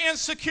following your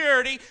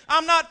insecurity.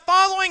 I'm not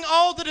following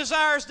all the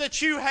desires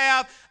that you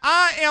have.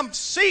 I am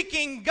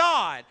seeking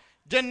God,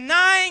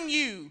 denying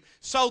you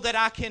so that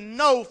I can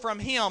know from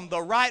Him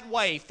the right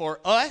way for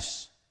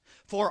us,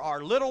 for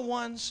our little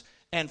ones,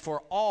 and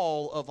for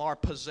all of our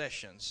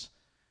possessions.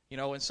 You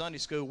know, in Sunday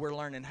school, we're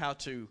learning how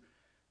to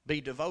be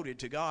devoted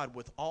to God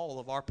with all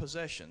of our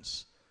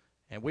possessions.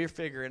 And we're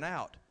figuring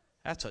out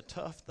that's a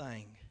tough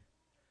thing.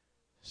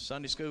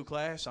 Sunday school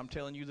class, I'm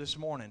telling you this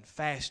morning,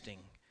 fasting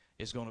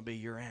is going to be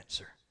your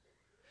answer.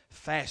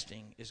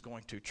 Fasting is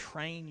going to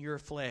train your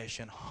flesh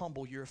and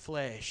humble your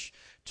flesh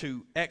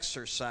to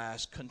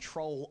exercise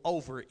control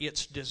over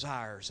its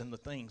desires and the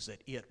things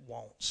that it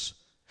wants.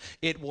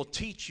 It will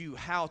teach you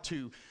how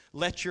to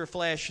let your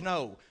flesh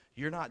know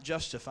you're not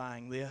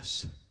justifying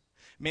this.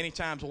 Many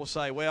times we'll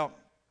say, well,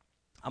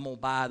 I'm going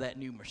to buy that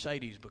new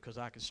Mercedes because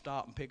I can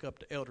stop and pick up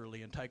the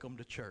elderly and take them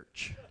to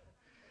church.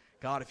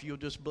 God, if you'll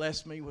just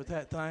bless me with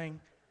that thing.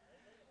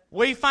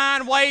 We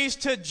find ways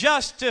to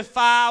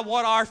justify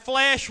what our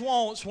flesh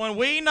wants when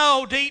we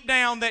know deep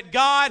down that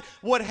God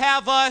would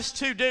have us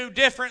to do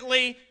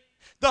differently.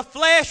 The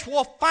flesh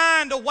will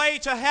find a way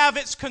to have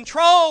its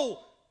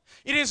control.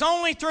 It is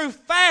only through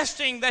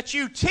fasting that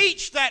you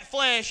teach that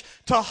flesh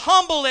to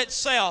humble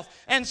itself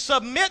and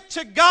submit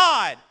to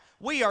God.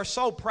 We are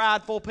so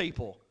prideful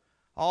people.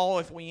 Oh,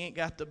 if we ain't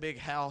got the big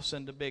house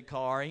and the big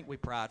car, ain't we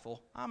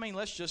prideful? I mean,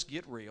 let's just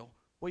get real.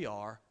 We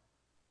are.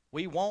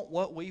 We want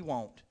what we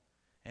want.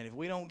 And if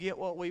we don't get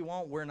what we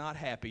want, we're not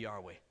happy,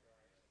 are we?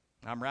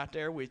 I'm right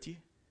there with you.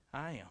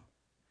 I am.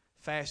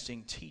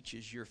 Fasting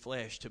teaches your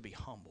flesh to be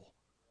humble.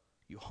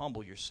 You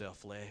humble yourself,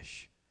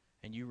 flesh.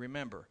 And you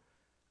remember,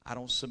 I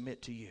don't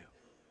submit to you.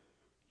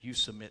 You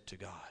submit to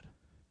God.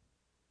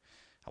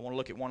 I want to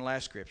look at one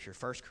last scripture,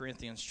 1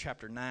 Corinthians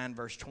chapter 9,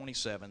 verse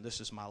 27. This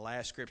is my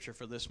last scripture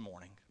for this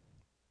morning.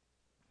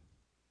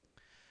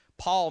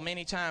 Paul,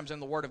 many times in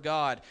the Word of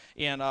God,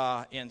 in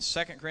 2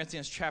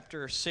 Corinthians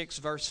chapter 6,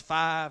 verse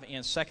 5,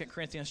 in 2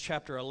 Corinthians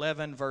chapter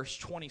 11, verse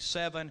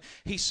 27,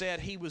 he said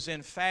he was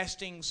in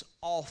fastings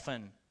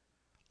often.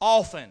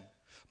 Often.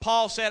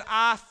 Paul said,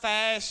 I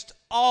fast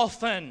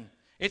often.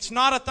 It's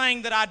not a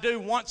thing that I do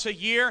once a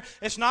year.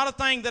 It's not a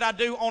thing that I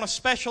do on a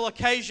special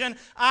occasion.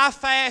 I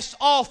fast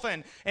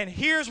often. And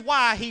here's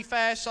why he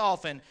fasts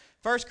often.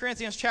 1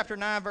 Corinthians chapter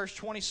 9, verse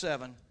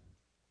 27.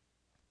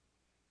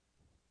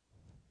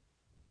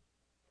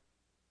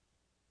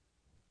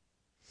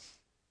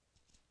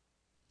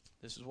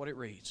 This is what it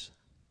reads.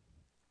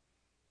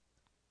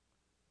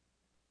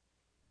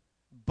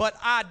 But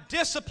I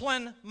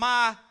discipline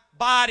my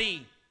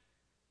body.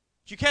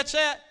 Did you catch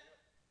that?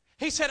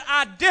 He said,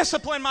 I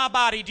discipline my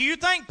body. Do you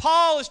think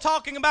Paul is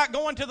talking about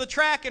going to the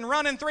track and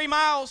running 3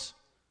 miles?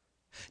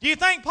 Do you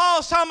think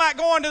Paul is talking about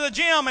going to the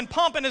gym and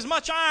pumping as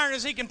much iron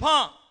as he can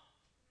pump?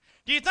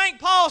 Do you think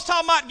Paul is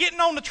talking about getting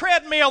on the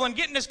treadmill and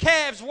getting his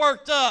calves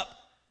worked up?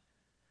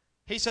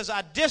 He says,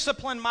 I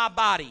discipline my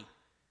body.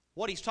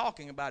 What he's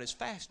talking about is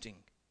fasting.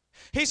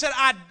 He said,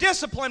 I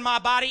discipline my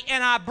body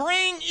and I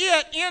bring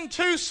it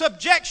into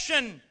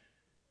subjection.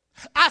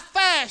 I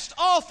fast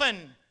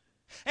often.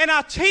 And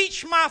I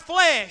teach my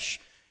flesh,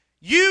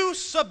 you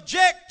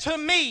subject to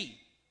me.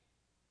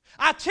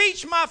 I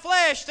teach my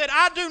flesh that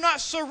I do not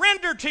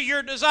surrender to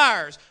your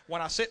desires.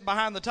 When I sit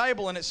behind the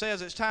table and it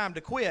says it's time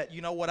to quit,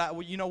 you know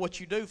what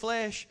you do,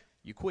 flesh?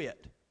 You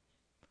quit.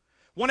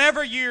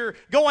 Whenever you're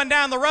going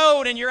down the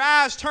road and your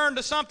eyes turn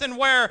to something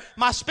where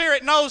my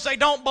spirit knows they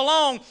don't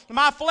belong,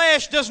 my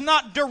flesh does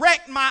not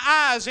direct my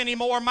eyes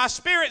anymore. My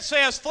spirit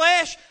says,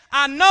 flesh,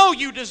 I know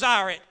you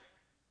desire it,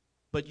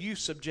 but you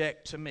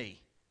subject to me.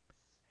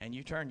 And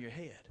you turn your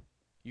head.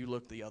 You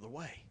look the other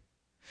way.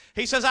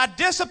 He says, I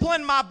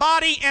discipline my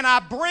body and I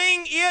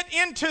bring it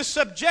into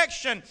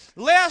subjection,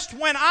 lest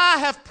when I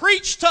have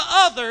preached to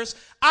others,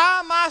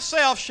 I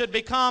myself should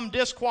become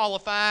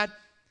disqualified.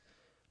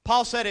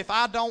 Paul said, if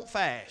I don't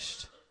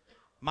fast,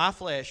 my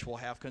flesh will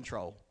have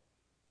control.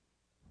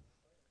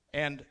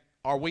 And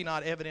are we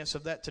not evidence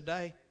of that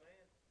today?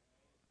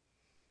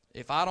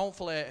 If I don't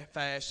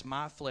fast,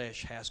 my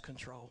flesh has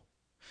control.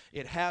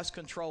 It has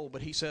control,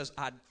 but he says,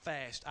 I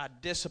fast, I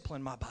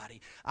discipline my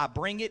body. I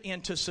bring it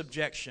into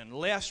subjection,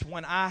 lest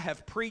when I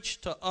have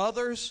preached to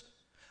others,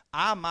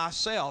 I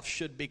myself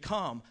should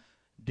become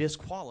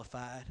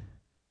disqualified.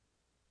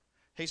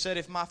 He said,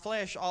 if my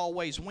flesh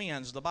always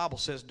wins, the Bible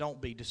says, don't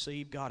be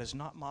deceived. God is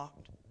not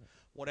mocked.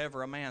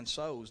 Whatever a man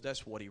sows,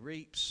 that's what he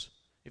reaps.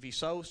 If he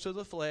sows to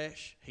the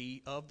flesh,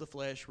 he of the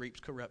flesh reaps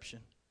corruption.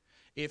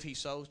 If he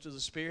sows to the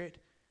Spirit,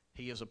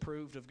 he is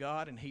approved of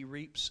God and he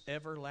reaps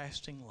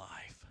everlasting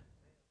life.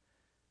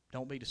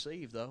 Don't be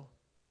deceived, though.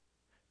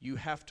 You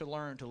have to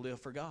learn to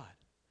live for God.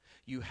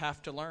 You have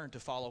to learn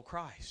to follow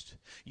Christ.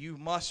 You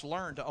must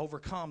learn to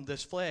overcome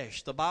this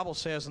flesh. The Bible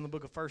says in the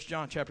book of 1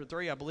 John chapter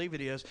 3, I believe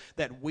it is,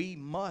 that we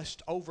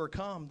must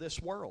overcome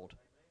this world.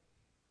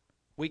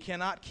 We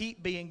cannot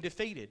keep being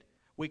defeated.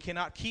 We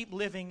cannot keep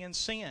living in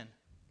sin.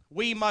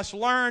 We must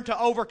learn to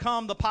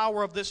overcome the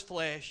power of this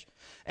flesh.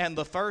 And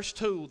the first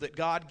tool that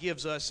God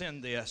gives us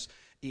in this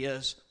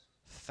is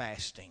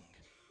fasting.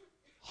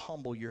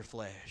 Humble your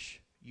flesh.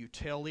 You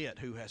tell it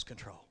who has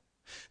control.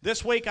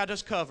 This week I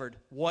just covered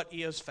what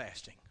is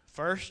fasting.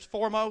 First,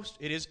 foremost,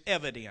 it is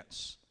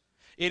evidence.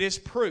 It is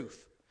proof.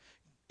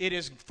 It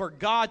is for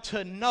God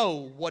to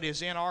know what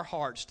is in our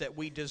hearts, that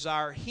we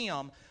desire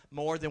Him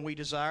more than we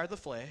desire the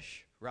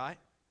flesh, right?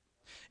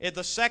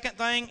 The second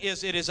thing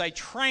is it is a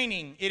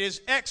training. It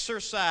is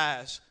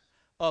exercise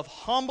of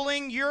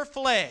humbling your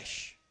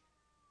flesh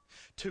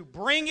to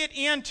bring it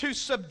into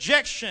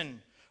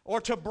subjection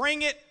or to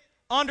bring it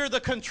under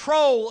the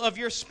control of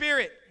your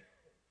spirit.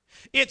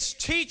 It's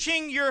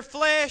teaching your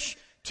flesh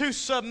to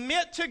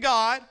submit to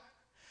God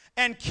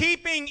and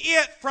keeping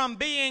it from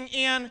being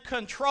in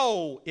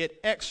control. It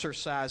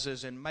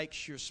exercises and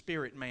makes your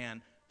spirit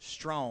man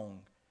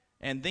strong.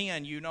 And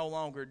then you no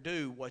longer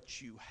do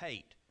what you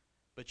hate,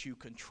 but you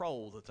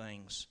control the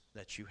things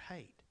that you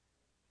hate.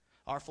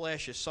 Our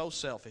flesh is so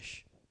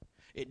selfish.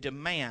 It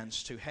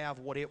demands to have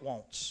what it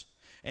wants.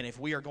 And if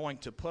we are going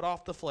to put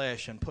off the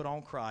flesh and put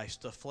on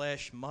Christ, the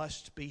flesh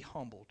must be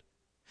humbled.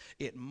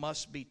 It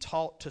must be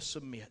taught to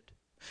submit.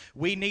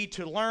 We need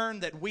to learn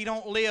that we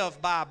don't live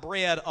by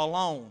bread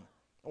alone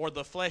or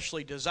the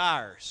fleshly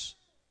desires.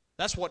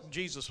 That's what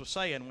Jesus was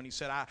saying when He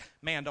said,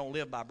 man don't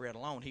live by bread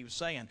alone. He was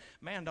saying,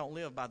 man don't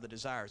live by the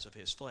desires of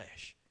his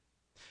flesh.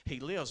 He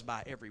lives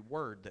by every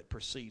word that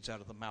proceeds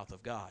out of the mouth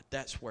of God.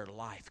 That's where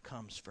life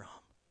comes from.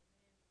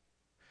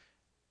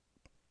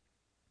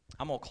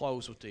 I'm going to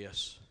close with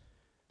this.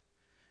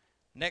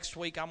 Next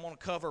week, I'm going to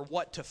cover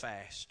what to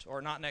fast.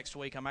 Or not next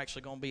week, I'm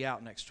actually going to be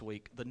out next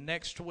week. The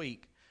next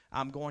week,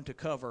 I'm going to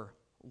cover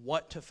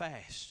what to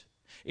fast.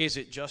 Is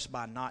it just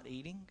by not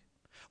eating?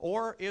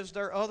 Or is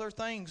there other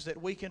things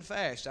that we can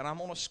fast? And I'm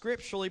going to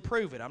scripturally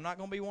prove it. I'm not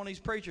going to be one of these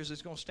preachers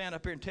that's going to stand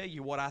up here and tell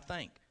you what I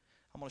think.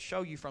 I'm going to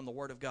show you from the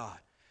Word of God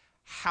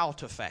how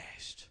to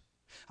fast.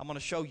 I'm going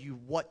to show you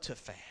what to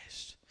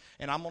fast.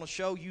 And I'm going to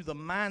show you the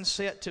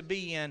mindset to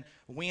be in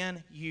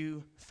when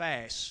you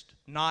fast,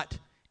 not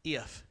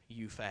if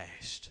you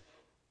fast.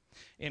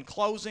 In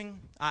closing,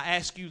 I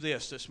ask you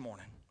this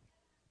morning.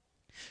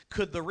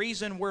 Could the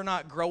reason we're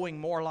not growing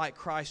more like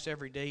Christ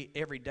every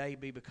day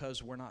be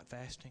because we're not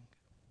fasting?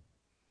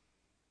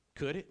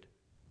 Could it?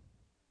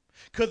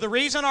 Could the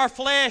reason our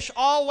flesh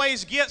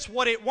always gets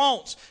what it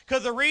wants,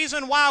 could the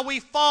reason why we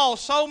fall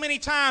so many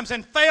times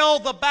and fail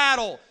the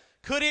battle,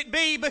 could it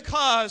be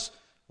because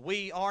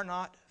we are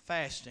not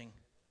fasting?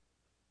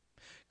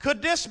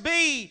 Could this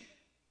be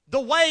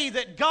the way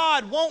that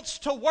God wants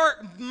to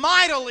work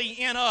mightily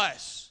in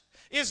us?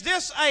 Is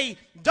this a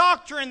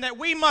doctrine that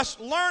we must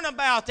learn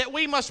about, that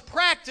we must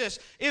practice?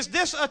 Is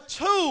this a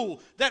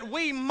tool that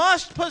we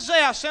must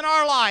possess in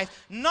our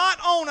life, not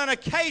on an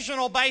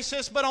occasional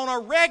basis, but on a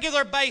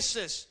regular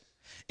basis?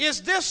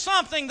 Is this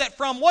something that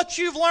from what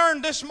you've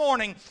learned this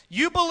morning,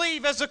 you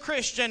believe as a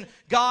Christian,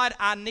 God,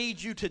 I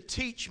need you to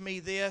teach me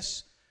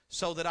this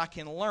so that I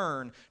can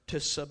learn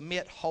to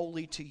submit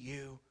wholly to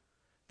you?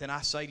 Then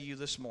I say to you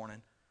this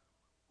morning,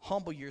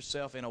 humble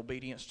yourself in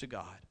obedience to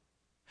God.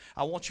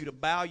 I want you to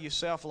bow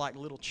yourself like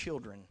little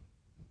children.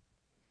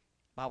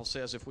 The Bible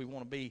says if we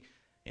want to be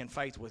in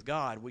faith with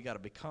God, we got to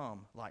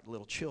become like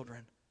little children.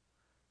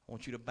 I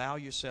want you to bow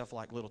yourself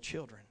like little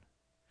children.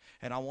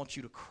 And I want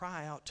you to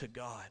cry out to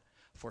God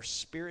for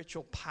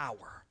spiritual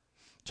power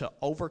to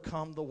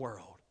overcome the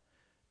world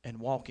and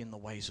walk in the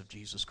ways of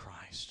Jesus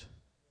Christ.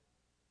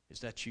 Is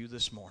that you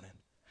this morning?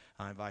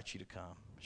 I invite you to come.